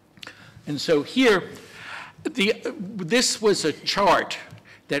 And so here, this was a chart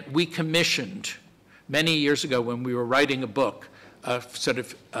that we commissioned many years ago when we were writing a book, a sort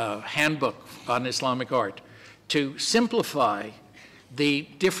of handbook on Islamic art, to simplify the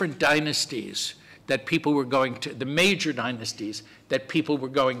different dynasties that people were going to, the major dynasties that people were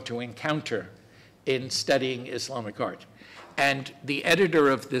going to encounter in studying Islamic art. And the editor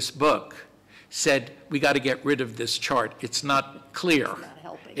of this book said, we got to get rid of this chart. It's not clear. It's not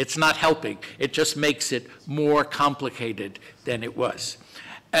helping. It's not helping. It just makes it more complicated than it was.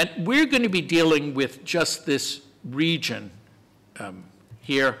 And we're going to be dealing with just this region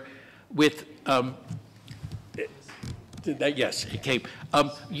here with, yes, it came,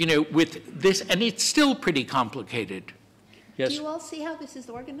 with this, and it's still pretty complicated. Yes. Do you all see how this is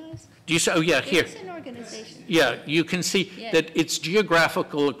organized? Do you see? Oh, yeah, here. It's an organization. Yeah, you can see that it's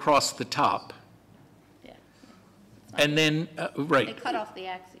geographical across the top. Yeah. And then, right. They cut off the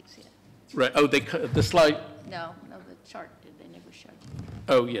axes, yeah. Right, oh, they cut the slide. No, the chart did, they never showed.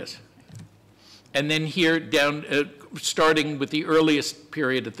 Oh, yes. And then here down, starting with the earliest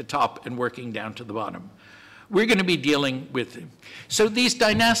period at the top and working down to the bottom. We're going to be dealing with, so these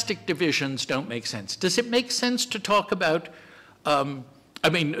dynastic divisions don't make sense. Does it make sense to talk about,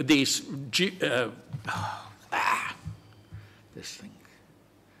 these, this thing.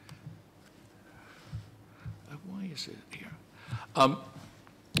 Why is it here?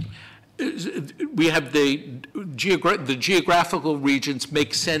 We have the geographical regions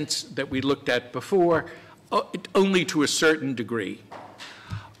make sense that we looked at before, only to a certain degree.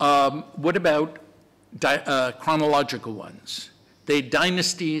 What about chronological ones? The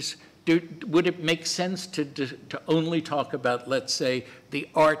dynasties, would it make sense to only talk about, let's say, the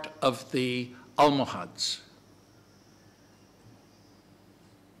art of the Almohads?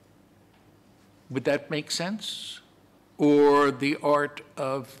 Would that make sense? Or the art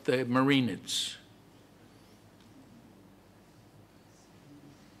of the Marinids?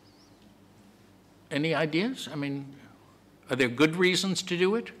 Any ideas? I mean, are there good reasons to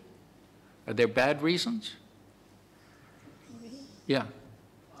do it? Are there bad reasons? Yeah.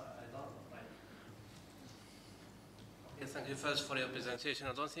 Thank you first for your presentation.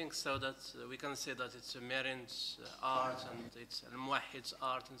 I don't think so that we can say that it's Marin's art and it's Al-Muwahhid's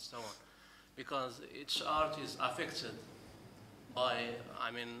art and so on, because each art is affected by,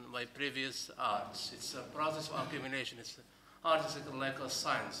 by previous arts. It's a process of accumulation. Art is like a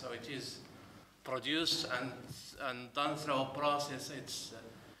science, so it is produced and done through a process. It's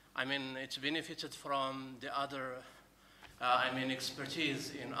benefited from the other,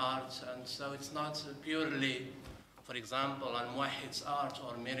 expertise in art, and so it's not purely, for example, Al-Muwahhid's art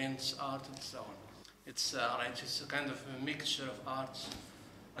or Marin's art and so on. It's it's a kind of a mixture of arts,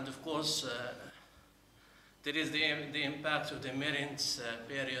 and of course there is the impact of the Meren's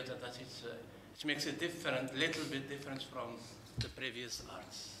period that it makes it different, little bit different from the previous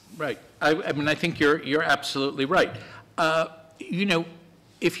arts. Right. I mean, I think you're absolutely right. You know,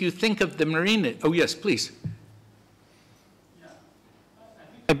 if you think of the marina, oh yes, please.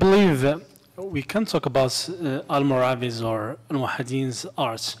 I believe we can talk about Al-Moravi's or Al-Muhadin's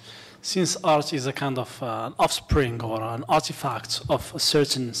art, since art is a kind of an offspring or an artifact of a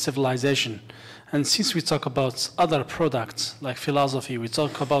certain civilization. And since we talk about other products like philosophy, we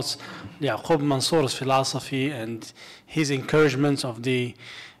talk about Yaqub Mansour's philosophy and his encouragement of the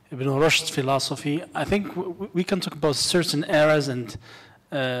Ibn Rushd's philosophy, I think we can talk about certain eras and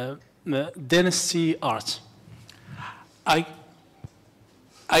dynasty art. I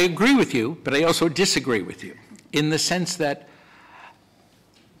agree with you, but I also disagree with you in the sense that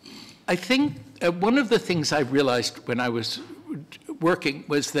I think one of the things I realized when I was working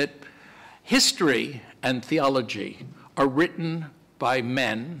was that history and theology are written by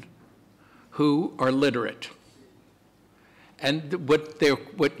men who are literate. And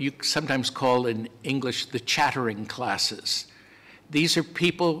what you sometimes call in English the chattering classes. These are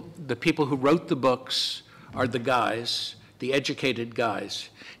people, the people who wrote the books are the guys, the educated guys.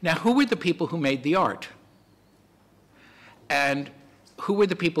 Now, who were the people who made the art? And who were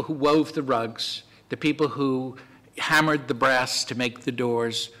the people who wove the rugs, the people who hammered the brass to make the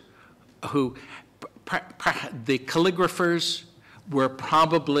doors, the calligraphers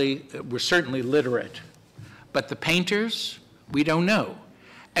were certainly literate, but the painters, we don't know.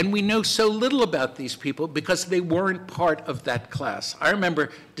 And we know so little about these people because they weren't part of that class. I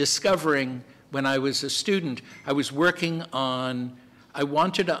remember discovering when I was a student, I was working on, I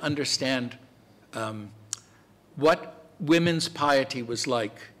wanted to understand what women's piety was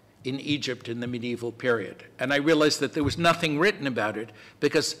like in Egypt in the medieval period. And I realized that there was nothing written about it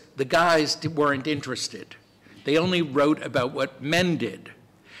because the guys weren't interested. They only wrote about what men did.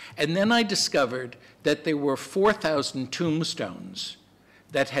 And then I discovered that there were 4,000 tombstones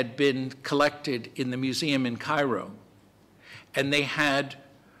that had been collected in the museum in Cairo. And they had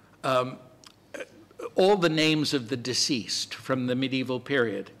all the names of the deceased from the medieval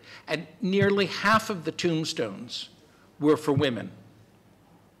period. And nearly half of the tombstones were for women.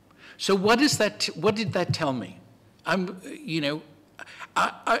 So what did that tell me?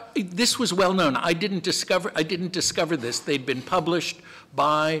 This was well known. I didn't discover this. They'd been published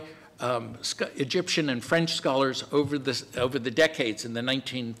by Egyptian and French scholars over the decades in the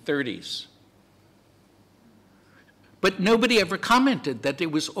 1930s. But nobody ever commented that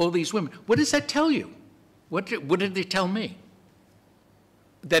it was all these women. What does that tell you? What did they tell me?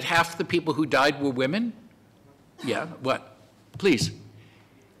 That half the people who died were women? Yeah, what? Please.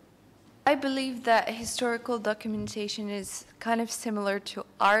 I believe that historical documentation is kind of similar to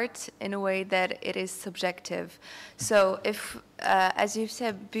art in a way that it is subjective. So if, as you've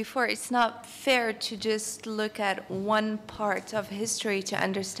said before, it's not fair to just look at one part of history to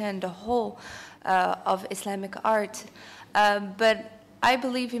understand the whole of Islamic art. But I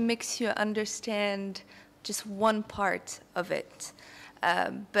believe it makes you understand just one part of it.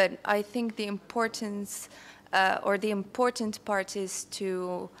 But I think the importance, or the important part is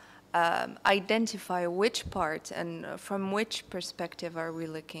to identify which part and from which perspective are we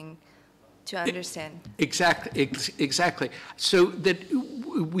looking to understand. Exactly. So that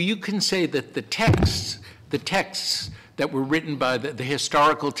you can say that the texts that were written by the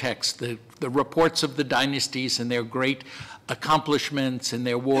historical texts, the reports of the dynasties and their great accomplishments and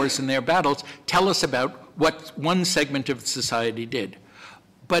their wars and their battles tell us about what one segment of society did.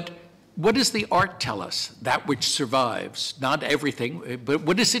 But what does the art tell us? That which survives, not everything, but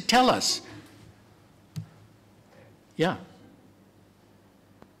what does it tell us? Yeah.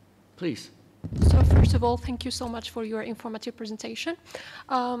 Please. So first of all, thank you so much for your informative presentation.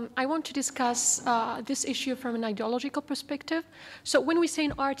 I want to discuss this issue from an ideological perspective. So when we say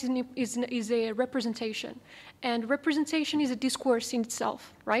an art is a representation, and representation is a discourse in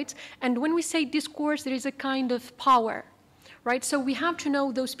itself, right? And when we say discourse, there is a kind of power, right? So we have to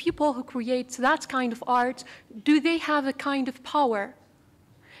know those people who create that kind of art, do they have a kind of power?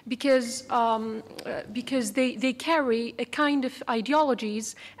 Because they carry a kind of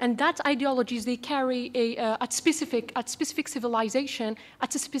ideologies, and that ideologies they carry at specific civilization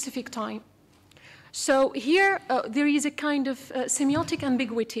at a specific time. So here there is a kind of semiotic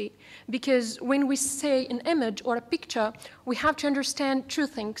ambiguity, because when we say an image or a picture, we have to understand two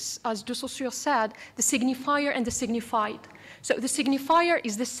things, as de Saussure said, the signifier and the signified. So the signifier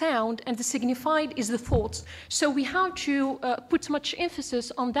is the sound and the signified is the thoughts. So we have to put much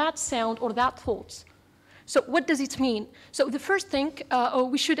emphasis on that sound or that thoughts. So what does it mean? So the first thing,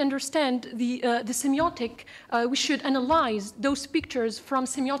 we should understand the semiotic, we should analyze those pictures from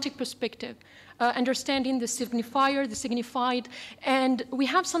semiotic perspective. Understanding the signifier, the signified, and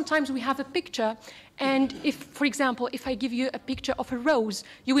sometimes we have a picture, and if, for example, if I give you a picture of a rose,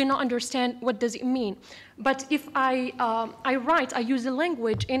 you will not understand what does it mean. But if I use a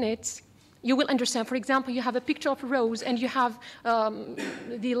language in it, you will understand. For example, you have a picture of a rose and you have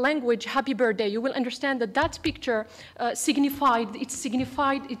the language happy birthday. You will understand that that picture signifies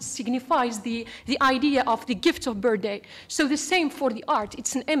the idea of the gift of birthday. So the same for the art.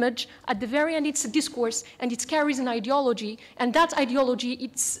 It's an image. At the very end, it's a discourse, and it carries an ideology. And that ideology,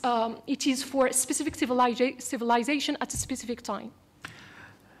 it is for a specific civilization at a specific time.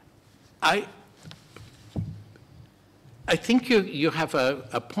 I think you have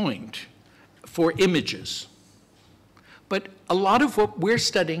a point for images. But a lot of what we're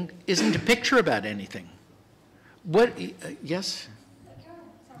studying isn't a picture about anything. What, yes?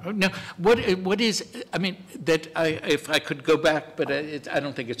 Oh, no, what is, I mean, if I could go back, but I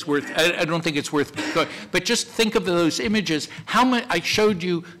don't think it's worth, I don't think it's worth going. But just think of those images. How much, I showed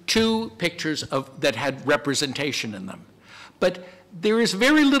you 2 pictures that had representation in them. But there is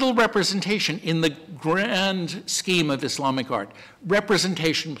very little representation in the grand scheme of Islamic art.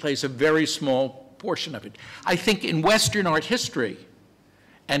 Representation plays a very small portion of it. I think in Western art history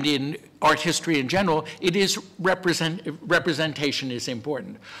and in art history in general, it is representation is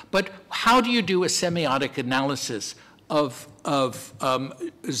important. But how do you do a semiotic analysis of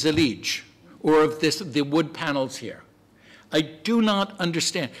Zalij or of the wood panels here? I do not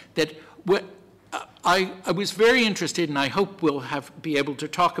understand that. I was very interested, and I hope we'll be able to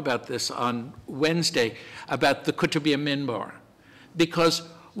talk about this on Wednesday, about the Kutubiyya Minbar. Because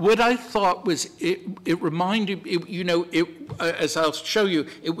what I thought was, it reminded, as I'll show you,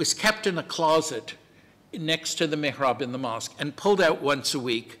 it was kept in a closet next to the mihrab in the mosque and pulled out once a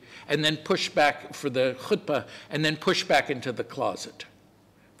week and then pushed back for the khutbah and then pushed back into the closet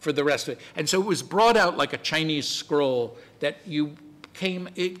for the rest of it. And so it was brought out like a Chinese scroll that you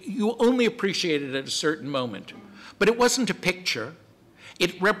only appreciated at a certain moment. But it wasn't a picture.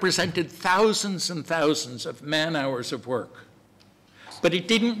 It represented thousands and thousands of man-hours of work. But it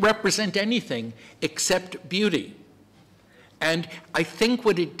didn't represent anything except beauty. And I think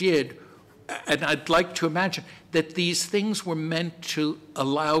what it did, and I'd like to imagine, that these things were meant to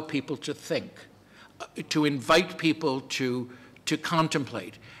allow people to think, to invite people to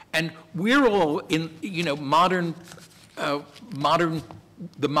contemplate. And we're all in,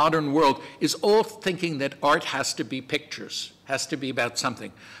 the modern world is all thinking that art has to be pictures, has to be about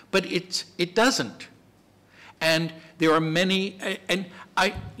something. But it doesn't. And there are many, and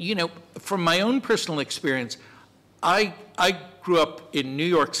from my own personal experience, I grew up in New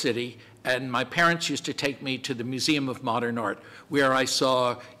York City, and my parents used to take me to the Museum of Modern Art, where I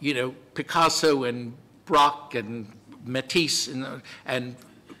saw, Picasso and Braque and Matisse and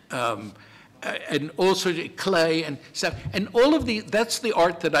all sorts of clay and stuff. And all of that's the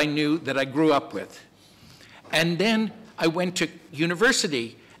art that I knew, that I grew up with. And then I went to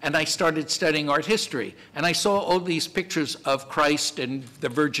university and I started studying art history. And I saw all these pictures of Christ and the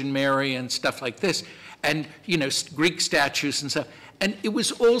Virgin Mary and stuff like this, and Greek statues and stuff. And it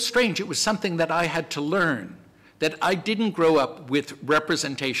was all strange. It was something that I had to learn, that I didn't grow up with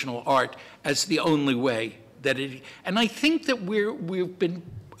representational art as the only way that it. And I think that we've been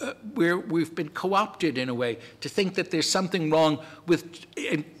co-opted in a way to think that there's something wrong with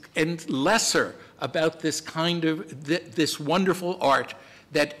and lesser about this kind of this wonderful art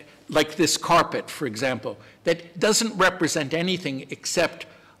that, like this carpet, for example, that doesn't represent anything except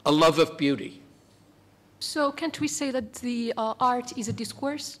a love of beauty. So can't we say that the art is a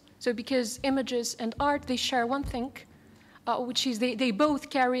discourse? So because images and art, they share one thing, which is they both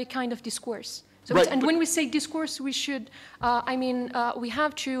carry a kind of discourse. So right, and when we say discourse, we should, we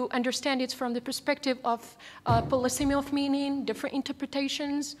have to understand it from the perspective of polysemy of meaning, different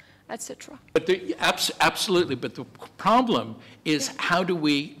interpretations, etc. But absolutely, but the problem is how do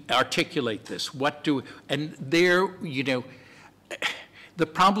we articulate this? And there, the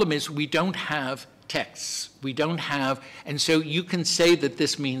problem is we don't have texts. We don't have, and so you can say that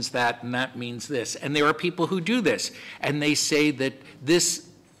this means that and that means this. And there are people who do this, and they say that this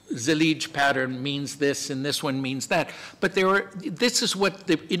Zalij pattern means this and this one means that. But this is what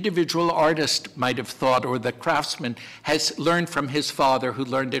the individual artist might have thought, or the craftsman has learned from his father, who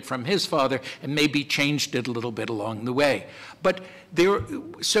learned it from his father, and maybe changed it a little bit along the way. But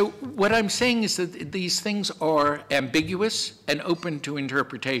so what I'm saying is that these things are ambiguous and open to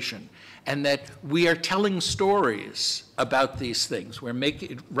interpretation, and that we are telling stories about these things. We're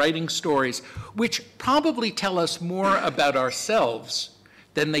writing stories which probably tell us more about ourselves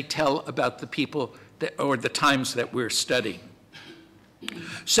than they tell about the people or the times that we're studying.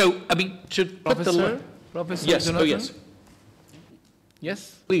 So, I mean, to put the... Professor Yes, Jonathan? oh yes.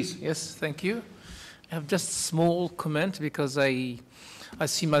 Yes? Please. Yes, thank you. I have just a small comment because I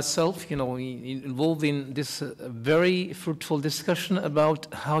see myself, involved in this very fruitful discussion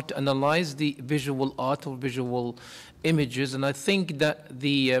about how to analyze the visual art or visual images. And I think that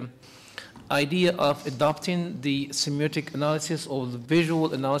the idea of adopting the semiotic analysis or the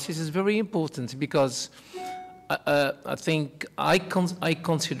visual analysis is very important, because I think I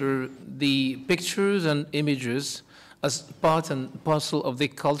consider the pictures and images as part and parcel of the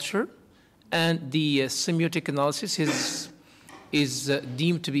culture, and the semiotic analysis is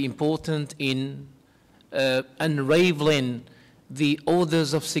deemed to be important in unraveling the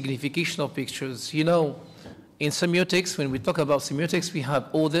orders of signification of pictures. In semiotics, when we talk about semiotics, we have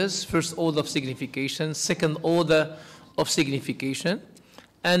orders: first order of signification, second order of signification,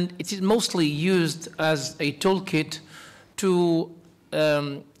 and it is mostly used as a toolkit to,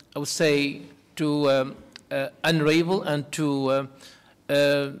 I would say, to unravel and to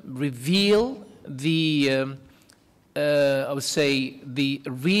reveal the, I would say, the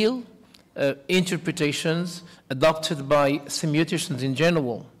real interpretations adopted by semioticians in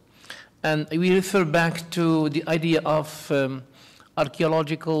general. And we refer back to the idea of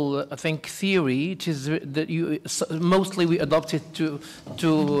archaeological, I think, theory, which is that mostly we adopt it to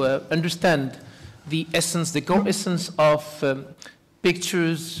understand the essence, the core essence of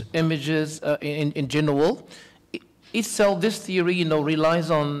pictures, images in general. Itself, this theory,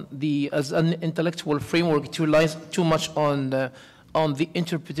 relies on as an intellectual framework, it relies too much on the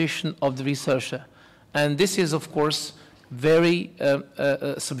interpretation of the researcher. And this is, of course, very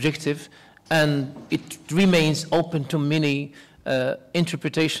subjective, and it remains open to many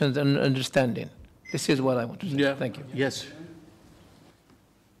interpretations and understanding. This is what I want to say. Yeah. Thank you. Yes.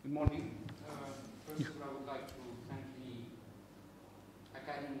 Good morning. First of all, I would like to thank the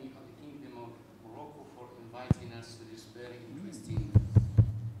Academy of the Kingdom of Morocco for inviting us to this very interesting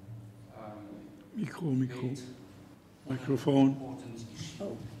Microphone.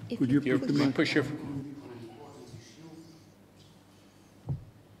 Oh, Could you push your...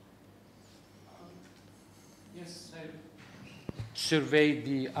 Yes, I surveyed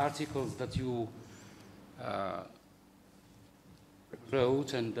the articles that you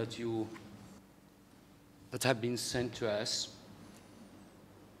wrote and that have been sent to us.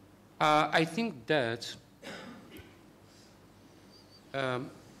 I think that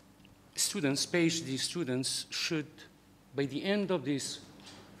students, PhD students, should, by the end of this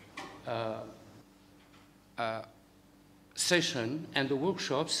session and the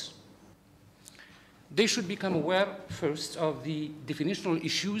workshops, they should become aware first of the definitional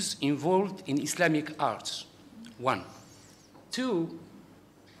issues involved in Islamic arts, 1. 2,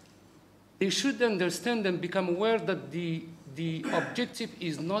 they should understand and become aware that the objective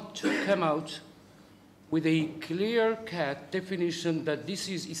is not to come out with a clear-cut definition that this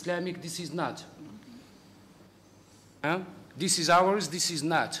is Islamic, this is not. This is ours, this is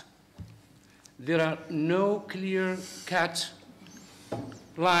not. There are no clear-cut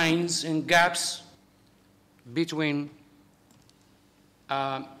lines and gaps between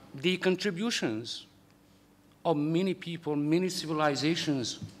the contributions of many people, many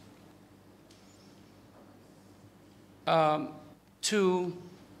civilizations to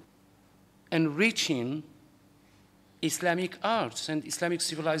enriching Islamic arts and Islamic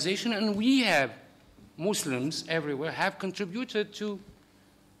civilization, and we have, Muslims everywhere, have contributed to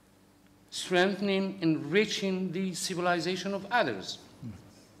strengthening, enriching the civilization of others.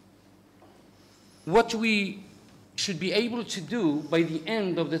 What we should be able to do by the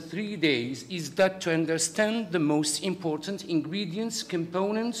end of the 3 days is that to understand the most important ingredients,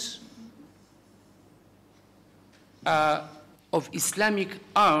 components of Islamic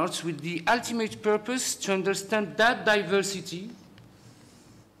arts, with the ultimate purpose to understand that diversity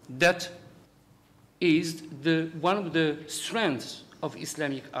that is one of the strengths of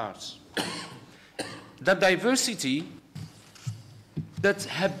Islamic arts. That diversity that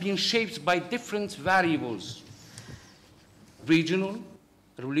have been shaped by different variables: regional,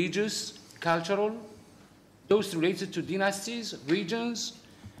 religious, cultural, those related to dynasties, regions,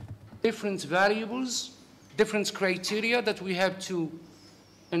 different variables, different criteria that we have to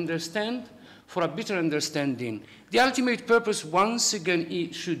understand for a better understanding. The ultimate purpose, once again,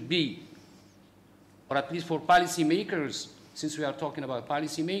 it should be, or at least for policymakers, since we are talking about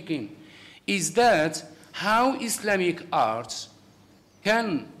policy making, is that how Islamic arts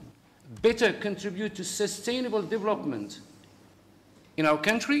can better contribute to sustainable development in our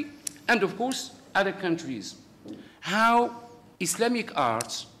country and, of course, other countries. How Islamic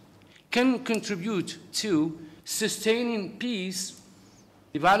arts can contribute to sustaining peace,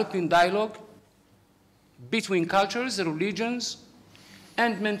 developing dialogue between cultures and religions,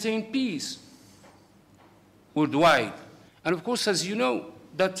 and maintain peace worldwide. And of course, as you know,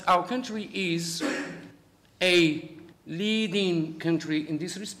 that our country is a leading country in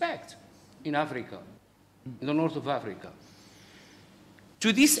this respect in Africa, in the north of Africa.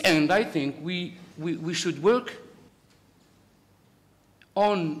 To this end, I think we should work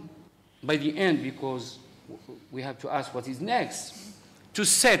on, by the end, because we have to ask what is next, to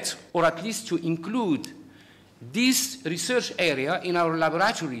set, or at least to include, this research area in our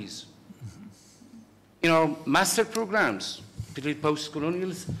laboratories, in our master programs, particularly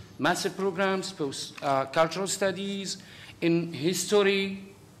post-colonial master programs, post-cultural studies, in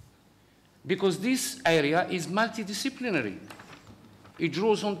history, because this area is multidisciplinary. It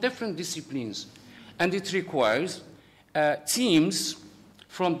draws on different disciplines, and it requires teams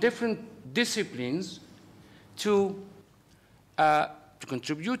from different disciplines to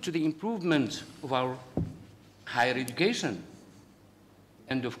contribute to the improvement of our higher education,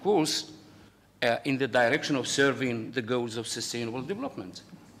 and of course, in the direction of serving the goals of sustainable development.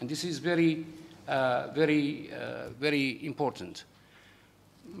 And this is very, very important.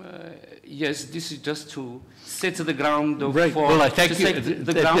 Yes, this is just to set the ground of, right. Well, I thank you.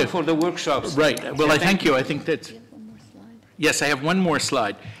 The ground for the workshops. Right. Well, I thank you. I think that. Yes, I have one more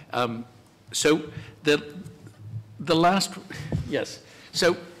slide. So the last, yes.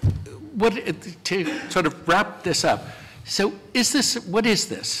 So to sort of wrap this up. So what is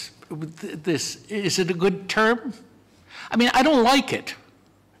this? Is it a good term? I mean, I don't like it.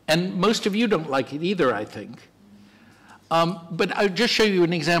 And most of you don't like it either, I think. But I'll just show you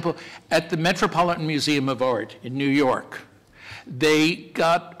an example. At the Metropolitan Museum of Art in New York, they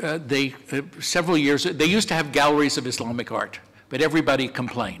got, several years, they used to have galleries of Islamic art, but everybody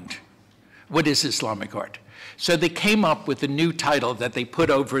complained. What is Islamic art? So they came up with a new title that they put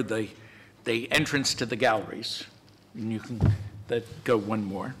over the entrance to the galleries. And you can go one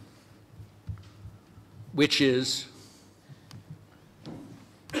more, which is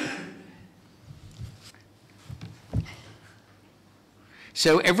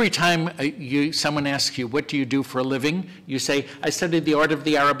so every time someone asks you, what do you do for a living? You say, I studied the art of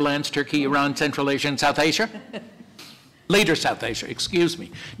the Arab lands, Turkey, Iran, Central Asia, and South Asia. Later South Asia, excuse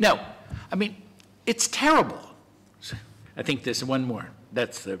me. No, I mean, it's terrible. I think there's one more.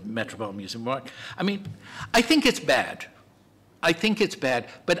 That's the Metropolitan Museum of Art. I mean, I think it's bad. I think it's bad,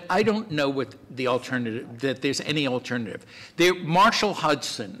 but I don't know what the alternative, that there's any alternative. Marshall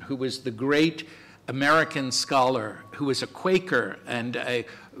Hudson, who was the great American scholar, who was a Quaker and a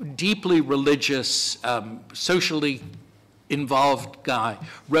deeply religious, socially involved guy,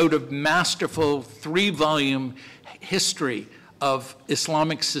 wrote a masterful 3-volume history of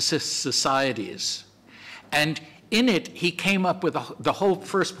Islamic societies. And in it, he came up with the whole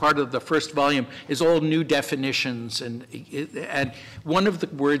first part of the first volume is all new definitions. And one of the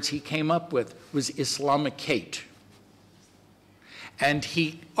words he came up with was Islamicate. And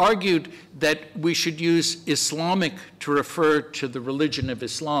he argued that we should use Islamic to refer to the religion of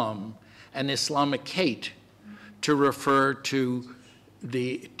Islam and Islamicate to refer to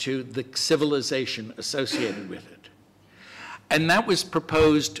the civilization associated with it. And that was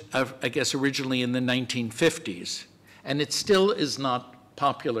proposed, I guess, originally in the 1950s, and it still is not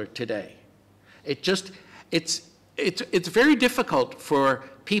popular today. It's very difficult for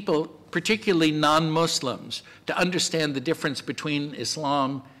people, particularly non-Muslims, to understand the difference between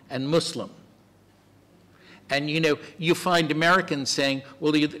Islam and Muslim. And you find Americans saying,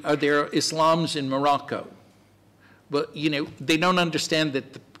 well, are there Islams in Morocco? Well, they don't understand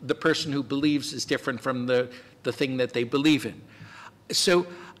that the person who believes is different from the thing that they believe in. So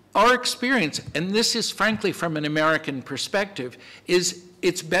our experience, and this is frankly from an American perspective, is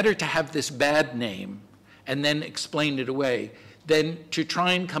it's better to have this bad name and then explain it away than to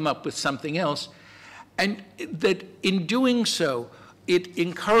try and come up with something else. And that in doing so, it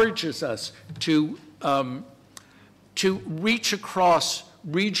encourages us to reach across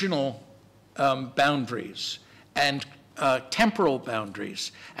regional boundaries and temporal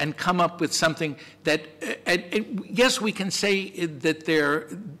boundaries and come up with something that, and yes, we can say that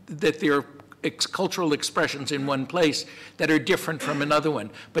that there are cultural expressions in one place that are different from another one,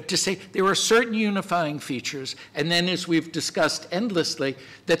 but to say there are certain unifying features, and then as we've discussed endlessly,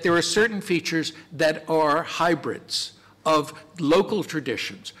 that there are certain features that are hybrids of local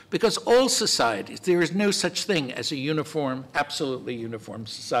traditions, because all societies, there is no such thing as a uniform, absolutely uniform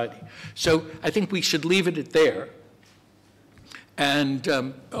society. So I think we should leave it at there and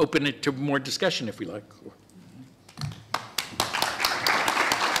open it to more discussion if we like.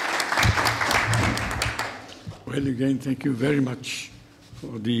 Well, again, thank you very much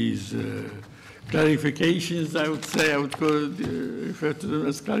for these clarifications. I would say I would refer to them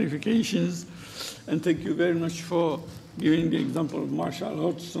as clarifications. And thank you very much for giving the example of Marshall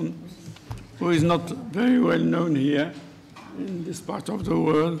Hodgson, who is not very well known here in this part of the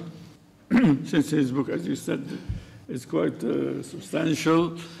world, since his book, as you said, is quite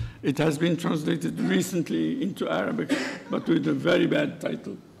substantial. It has been translated recently into Arabic, but with a very bad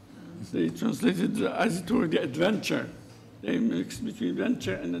title. They translated as it were the adventure. They mixed between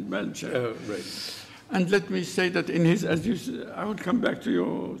venture and adventure. Oh, right. And let me say that in his, as you said, I would come back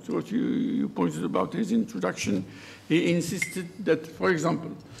to what you pointed about his introduction. He insisted that, for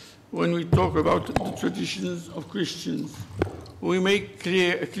example, when we talk about the traditions of Christians, we make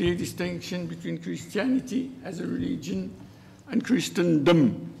a clear distinction between Christianity as a religion and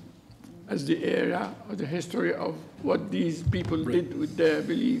Christendom as the era or the history of what these people did with their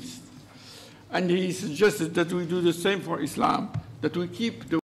beliefs. And he suggested that we do the same for Islam, that we keep the